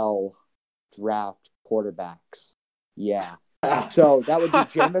 NFL draft quarterbacks. Yeah. So that would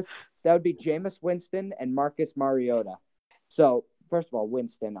be Jameis Winston and Marcus Mariota. So first of all,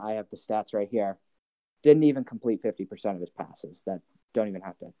 Winston, I have the stats right here. Didn't even complete 50% of his passes. That don't even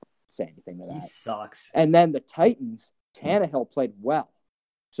have to say anything to that. He sucks. And then the Titans, Tannehill played well.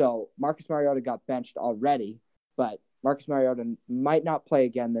 So Marcus Mariota got benched already, but Marcus Mariota might not play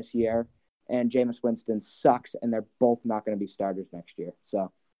again this year, and Jameis Winston sucks, and they're both not going to be starters next year.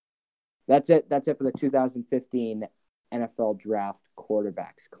 So that's it. That's it for the 2015 NFL Draft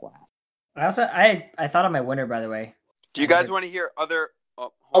quarterbacks class. I thought of my winner, by the way. Do you guys want to hear other?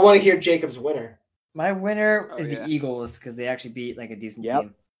 I want to hear Jacob's winner. My winner is the Eagles because they actually beat like a decent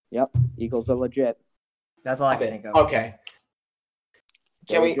team. Yep, Eagles are legit. That's all I can think of. Okay.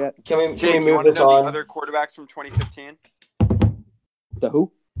 Can we move this on? The other quarterbacks from 2015. The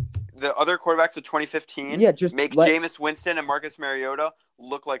who? The other quarterbacks of 2015. Yeah, just make Jameis Winston and Marcus Mariota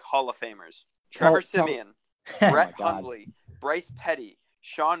look like Hall of Famers. Trevor Siemian, Brett Hundley, Bryce Petty,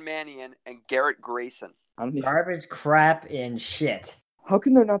 Sean Mannion, and Garrett Grayson. Garbage, crap, and shit. How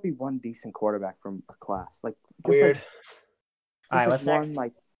can there not be one decent quarterback from a class? Like weird. All right, what's next?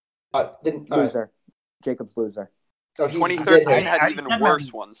 Loser. Jacob's loser. 2013 had even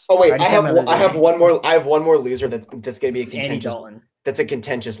worse ones. Oh wait, I have one more. I have one more loser that's going to be a contentious. That's a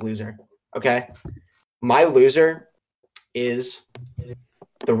contentious loser. Okay, my loser is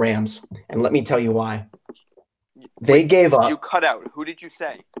the Rams, and let me tell you why. They gave up. You cut out. Who did you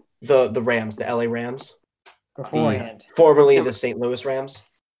say? The Rams, the LA Rams. Beforehand. Formerly the St. Louis Rams.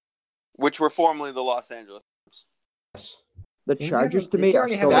 Which were formerly the Los Angeles Rams. Yes. The Chargers to me are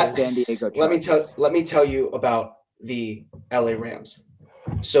still the San Diego Chargers. Let me tell you about the LA Rams.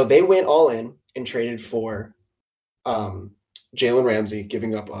 So they went all in and traded for Jalen Ramsey,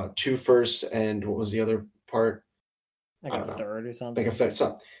 giving up 2 firsts and what was the other part? Like a third or something. Like a third.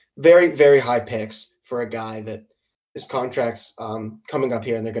 So very, very high picks for a guy that his contract's coming up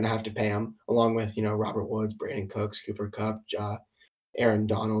here, and they're going to have to pay him, along with Robert Woods, Brandon Cooks, Cooper Kupp, Aaron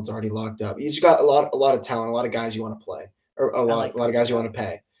Donald's already locked up. You just got a lot of talent, a lot of guys you want to play, or a lot of guys you want to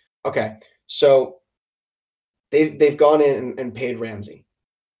pay. Okay, so they've gone in and paid Ramsey,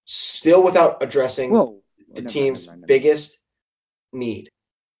 still without addressing the team's biggest need,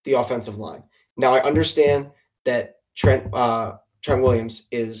 the offensive line. Now I understand that Trent Williams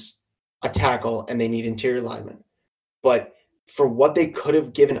is a tackle and they need interior linemen, but for what they could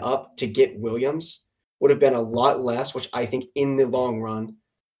have given up to get Williams would have been a lot less, which I think in the long run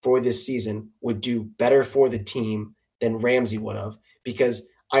for this season would do better for the team than Ramsey would have, because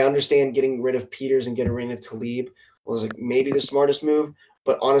I understand getting rid of Peters and getting rid of Talib was maybe the smartest move,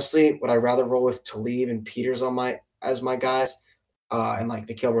 but honestly, would I rather roll with Talib and Peters as my guys and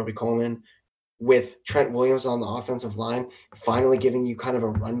Nikhil Roby-Coleman with Trent Williams on the offensive line, finally giving you kind of a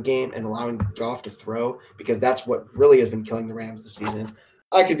run game and allowing Goff to throw, because that's what really has been killing the Rams this season.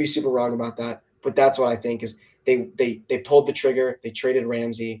 I could be super wrong about that, but that's what I think is they pulled the trigger. They traded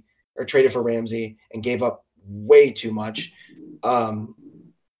for Ramsey and gave up way too much.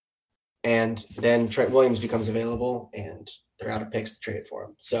 And then Trent Williams becomes available and they're out of picks to trade for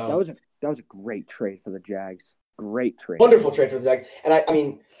him. So that was a great trade for the Jags. Great trade. Wonderful trade for the Jags. And I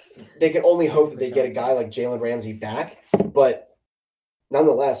mean, they can only hope that they get a guy like Jalen Ramsey back, but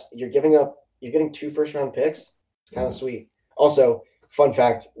nonetheless, you're getting 2 first-round picks. It's kind of sweet. Also, fun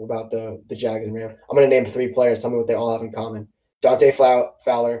fact about the Jags and Rams. I'm going to name 3 players. Tell me what they all have in common. Dante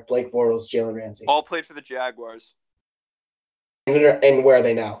Fowler, Blake Bortles, Jalen Ramsey. All played for the Jaguars. And where are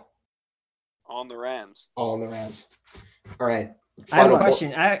they now? On the Rams. All on the Rams. All right. I have a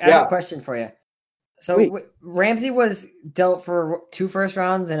question. I have a question for you. So Ramsey was dealt for 2 first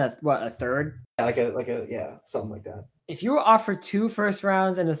rounds and a third? Yeah, something like that. If you were offered 2 first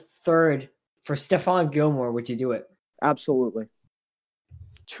rounds and a third for Stephon Gilmore, would you do it? Absolutely.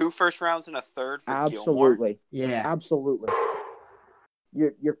 2 first rounds and a third for Absolutely. Gilmore? Yeah. Absolutely.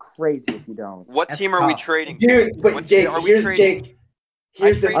 You're crazy if you don't. What team are we trading to? Dude, but Jake,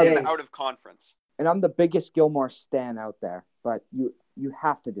 here's the thing. Him out of conference. And I'm the biggest Gilmore stan out there, but you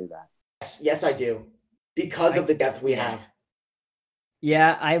have to do that. Yes, I do. Because of the depth we have.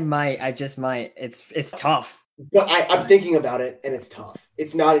 Yeah, I might. I just might. It's tough. But I'm thinking about it, and it's tough.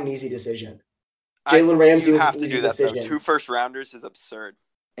 It's not an easy decision. Jalen Ramsey was have an to easy do that, decision. Though. 2 first rounders is absurd.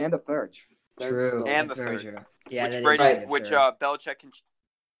 And a third. True. And the third. True. Yeah, which Belichick can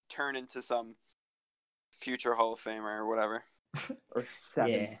turn into some future Hall of Famer or whatever. Or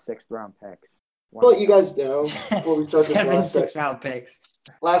 7 6th-round picks. Well, you guys know before we start this 7 6th-round picks.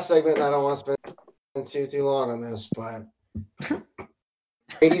 Last segment, and I don't want to spend too long on this, but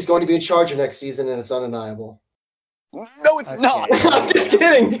Brady's going to be a Charger next season, and it's undeniable. No, it's not. I'm just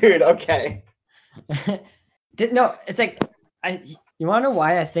kidding, dude. Okay. No, it's like you want to know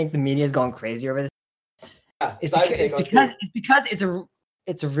why I think the media is going crazy over this? Yeah, it's because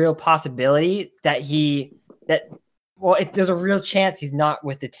it's a real possibility that there's a real chance he's not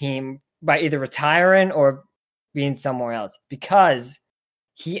with the team by either retiring or being somewhere else, because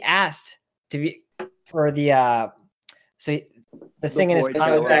he asked to be for the thing in his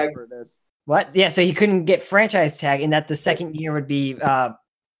contract. What? Yeah, so he couldn't get franchise tag, and that the second year would be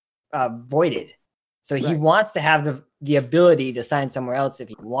voided. So he wants to have the ability to sign somewhere else if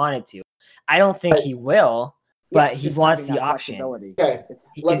he wanted to. I don't think he will, but he wants the option. Okay,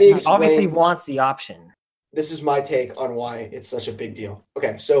 he obviously wants the option. This is my take on why it's such a big deal.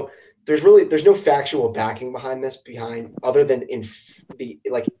 Okay, so there's no factual backing behind this, other than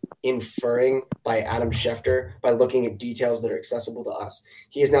inferring by Adam Schefter by looking at details that are accessible to us.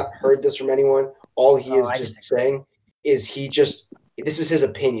 He has not heard this from anyone. All he is just saying is this is his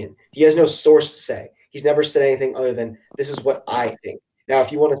opinion. He has no source to say. He's never said anything other than this is what I think. Now,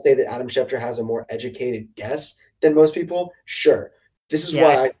 if you want to say that Adam Schefter has a more educated guess than most people, sure. This is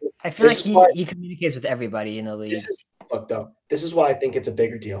why I feel like he communicates with everybody in the league. This is why I think it's a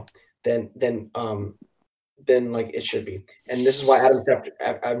bigger deal than it should be. And this is why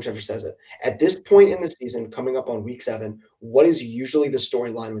Adam Schefter says it. At this point in the season, coming up on week 7, what is usually the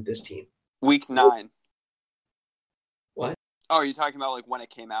storyline with this team? Week 9. What? Oh, are you talking about like when it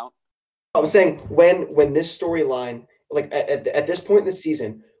came out? I'm saying when this storyline, like at this point in the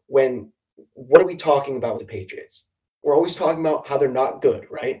season, what are we talking about with the Patriots? We're always talking about how they're not good,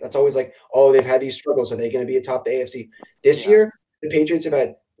 right? That's always like, oh, they've had these struggles. Are they going to be atop the AFC? This year, the Patriots have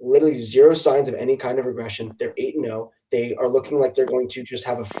had literally zero signs of any kind of regression. They're 8-0. They are looking like they're going to just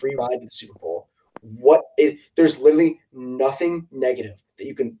have a free ride to the Super Bowl. There's literally nothing negative that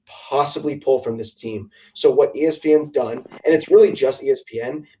you can possibly pull from this team. So what ESPN's done, and it's really just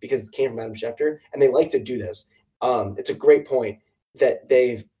ESPN because it came from Adam Schefter, and they like to do this. It's a great point that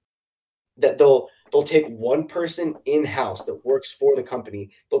they'll take one person in-house that works for the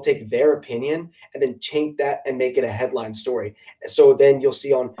company. They'll take their opinion and then change that and make it a headline story. So then you'll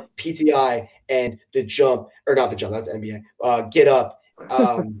see on PTI and The Jump, or not The Jump, that's NBA, Get Up,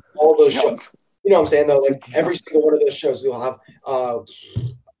 all those shows. You know what I'm saying, though? Like, every single one of those shows will have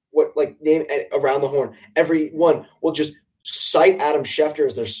name Around the Horn. Every one will just cite Adam Schefter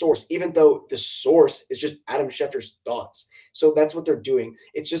as their source, even though the source is just Adam Schefter's thoughts. So that's what they're doing.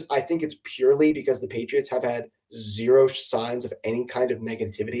 It's just, I think it's purely because the Patriots have had zero signs of any kind of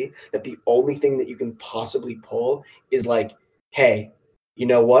negativity, that the only thing that you can possibly pull is like, hey, you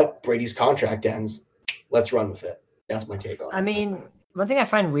know what? Brady's contract ends. Let's run with it. That's my take on it. I mean, one thing I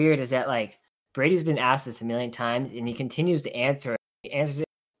find weird is that, like, Brady's been asked this a million times, and he continues to answer it. He answers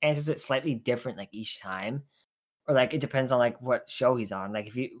it slightly different, like, each time. Or, like, it depends on, like, what show he's on.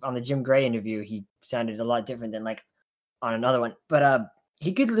 Like, on the Jim Gray interview, he sounded a lot different than, like, on another one. But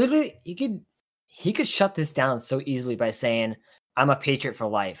he could shut this down so easily by saying, I'm a Patriot for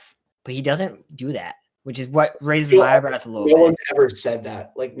life. But he doesn't do that, which is what raises my eyebrows a little bit. No one's ever said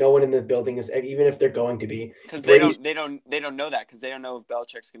that. Like, no one in the building is, even if they're going to be. Because they don't know that, because they don't know if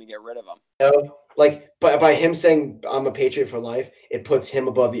Belichick's going to get rid of him. No, like, by him saying I'm a Patriot for life, it puts him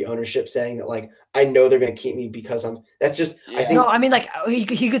above the ownership saying that, like, I know they're going to keep me because I'm. That's just. Yeah. No, I mean, like,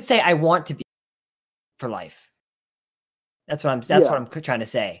 he could say I want to be for life. That's what I'm trying to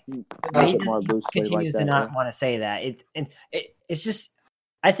say. But he continues to not want to say that. It's just,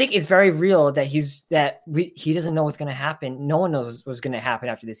 I think it's very real that he doesn't know what's going to happen. No one knows what's going to happen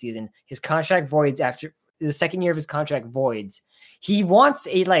after the season. His contract voids after the second year of his contract voids. He wants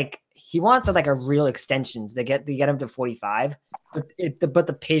a real extension to get him to 45. But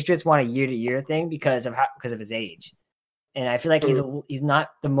the Patriots want a year-to-year thing because of his age. And I feel like he's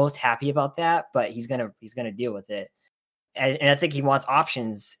not the most happy about that, but he's gonna deal with it. And I think he wants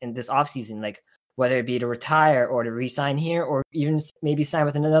options in this offseason, like whether it be to retire or to re-sign here, or even maybe sign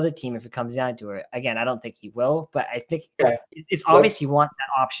with another team if it comes down to it. Again, I don't think he will, but I think it's obvious he wants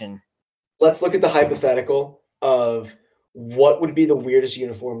that option. Let's look at the hypothetical of what would be the weirdest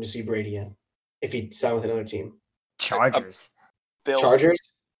uniform to see Brady in if he signed with another team. Chargers. Bills. Chargers?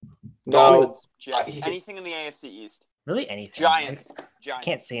 Dolphins. Jets. Anything in the AFC East. Really? Anything. Giants.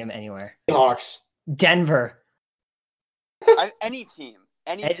 Can't see him anywhere. Hawks. Denver. Any team.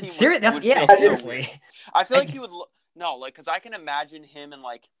 Seriously. I feel like he would because I can imagine him in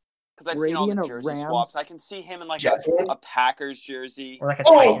like, because I've seen all the jersey swaps. I can see him in like a Packers jersey. Or like a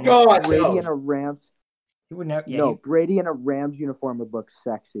God, Brady in a Rams. He would never. No, Brady in a Rams uniform would look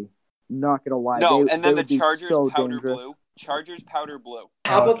sexy. Not gonna lie. No, and then the Chargers powder blue. Chargers powder blue.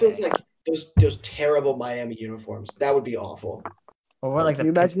 How about those terrible Miami uniforms? That would be awful. Or can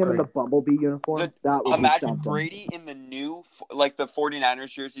you imagine him in the Bumblebee uniform? Imagine Brady in the new, like the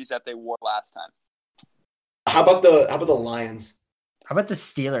 49ers jerseys that they wore last time. How about the Lions? How about the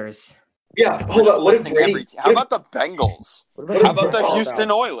Steelers? Yeah, hold on. How about the Bengals? How about the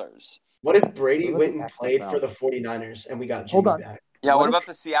Houston Oilers? What if Brady went and played for the 49ers and we got Jimmy back? Yeah, what about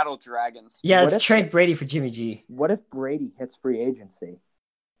the Seattle Dragons? Yeah, let's trade Brady for Jimmy G. What if Brady hits free agency?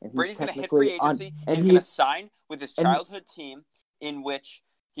 Brady's going to hit free agency. He's going to sign with his childhood team, in which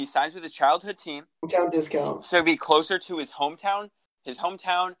he signs with his childhood team. Hometown discount. So be closer to his hometown,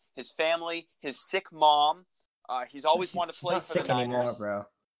 his family, his sick mom. He's always wanted to play for the Niners. Anymore, bro.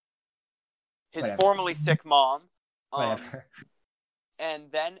 His formerly sick mom. Whatever.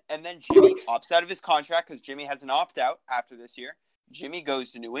 And then Jimmy opts out of his contract because Jimmy has an opt-out after this year. Jimmy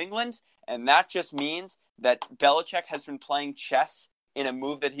goes to New England, and that just means that Belichick has been playing chess in a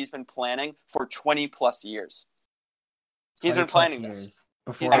move that he's been planning for 20-plus years. He's been planning this.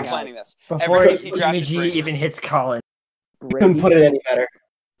 Ever since he drafted Jimmy Brady. G even hits college. Couldn't put it any better.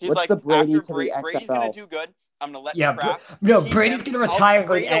 He's like, after Brady's going to do good, I'm going to let Kraft. Brady's going to retire. I'll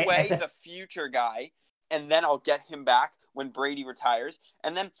trade away the future guy, and then I'll get him back when Brady retires.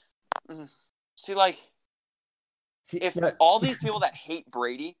 And then, all these people that hate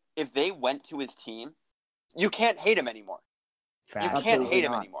Brady, if they went to his team, you can't hate him anymore. You can't hate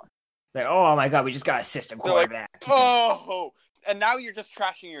him anymore. Like, oh my god, we just got a system quarterback. Like, oh, and now you're just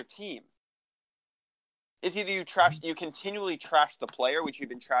trashing your team. It's either you continually trash the player, which you've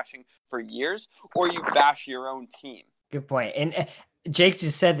been trashing for years, or you bash your own team. Good point. And Jake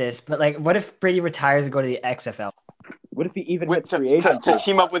just said this, but like, what if Brady retires and go to the XFL? What if he even hits free agency? To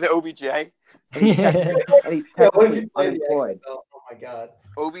team up with OBJ? And he's technically unemployed. Oh my god.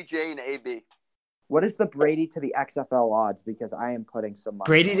 OBJ and AB. What is the Brady to the XFL odds? Because I am putting some money.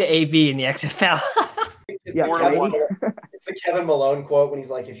 Brady to AB in the XFL. Yeah, it's the Kevin Malone quote when he's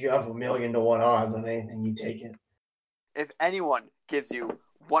like, if you have 1,000,000 to 1 odds on anything, you take it. If anyone gives you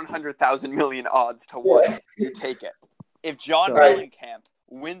 100,000 million odds to 1, you take it. If John Mellencamp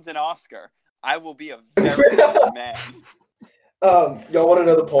wins an Oscar, I will be a very rich man. Y'all want to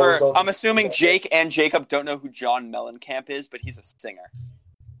know the poll results? I'm assuming Jake and Jacob don't know who John Mellencamp is, but he's a singer.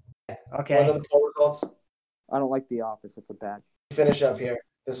 Okay. Want to know the poll results? I don't like The Office. It's a bad. Finish up here.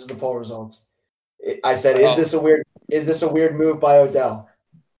 This is the poll results. I said, is this a weird move by Odell?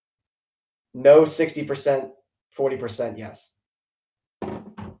 No, 60%, 40% yes.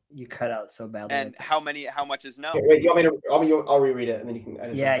 You cut out so badly. And how much is no? Okay, wait, you want me to? I'll reread it and then you can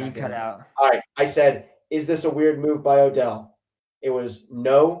edit it. Yeah, you cut out. All right. I said, is this a weird move by Odell? It was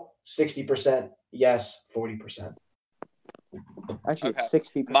no, 60%, yes, 40%. Actually, Okay.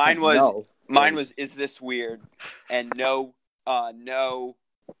 60%. Mine was, is this weird? And no, no.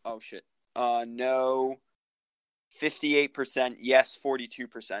 Oh shit. No. 58%, yes,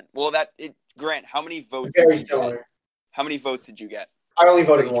 42%. Well, Grant, how many votes? Very similar. How many votes did you get? I only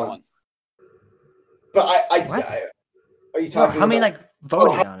voted one. But What? Are you talking? How many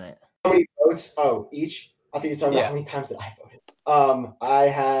voted on it? How many votes? Oh, each. I think you're talking about how many times did I vote. I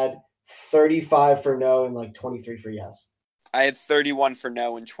had 35 for no and like 23 for yes. I had 31 for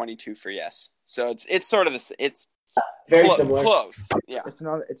no and 22 for yes. So it's sort of this. It's very similar. Close. Yeah. It's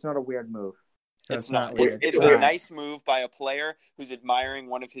not a weird move. So it's not. weird. It's a nice move by a player who's admiring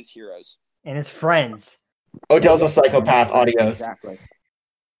one of his heroes and his friends. Odell's a psychopath. Adios. Exactly.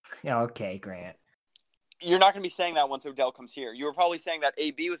 Yeah. Okay, Grant. You're not going to be saying that once Odell comes here. You were probably saying that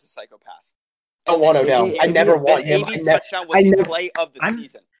AB was a psychopath. I want Odell. I never want him. AB's touchdown was the play of the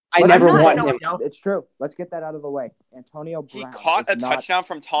season. I never want him. It's true. Let's get that out of the way. Antonio Brown. He caught a touchdown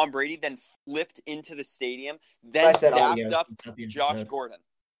from Tom Brady, then flipped into the stadium, then dapped up Josh Gordon.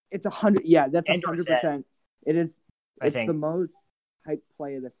 It's 100. Yeah, that's 100%. It is. It's the most hyped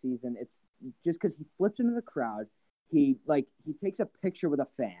play of the season. It's just because he flips into the crowd. He takes a picture with a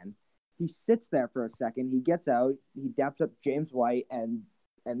fan. He sits there for a second. He gets out. He daps up James White and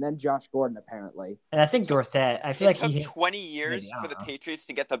then Josh Gordon, apparently. And I think Dorsett. I feel it like took 20 years for the Patriots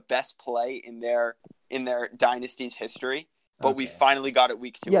to get the best play in their dynasty's history, but we finally got it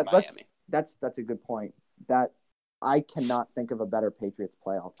week 2 in Miami. That's a good point. That I cannot think of a better Patriots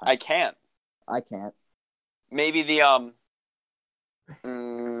play all time. I can't. Maybe the I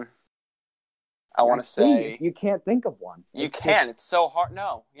want to say you can't think of one. It's so hard.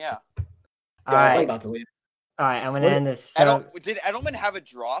 No, yeah. All right. I'm about to leave. All right, I'm going to end this. So... Did Edelman have a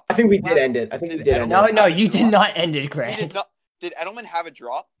drop? I think we did end it. No, you did not end it, Grant. Did Edelman have a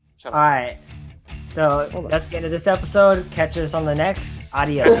drop? All right. So that's the end of this episode. Catch us on the next.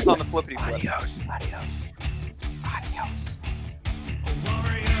 Adios. Catch us on the flippity flip. Adios. Adios.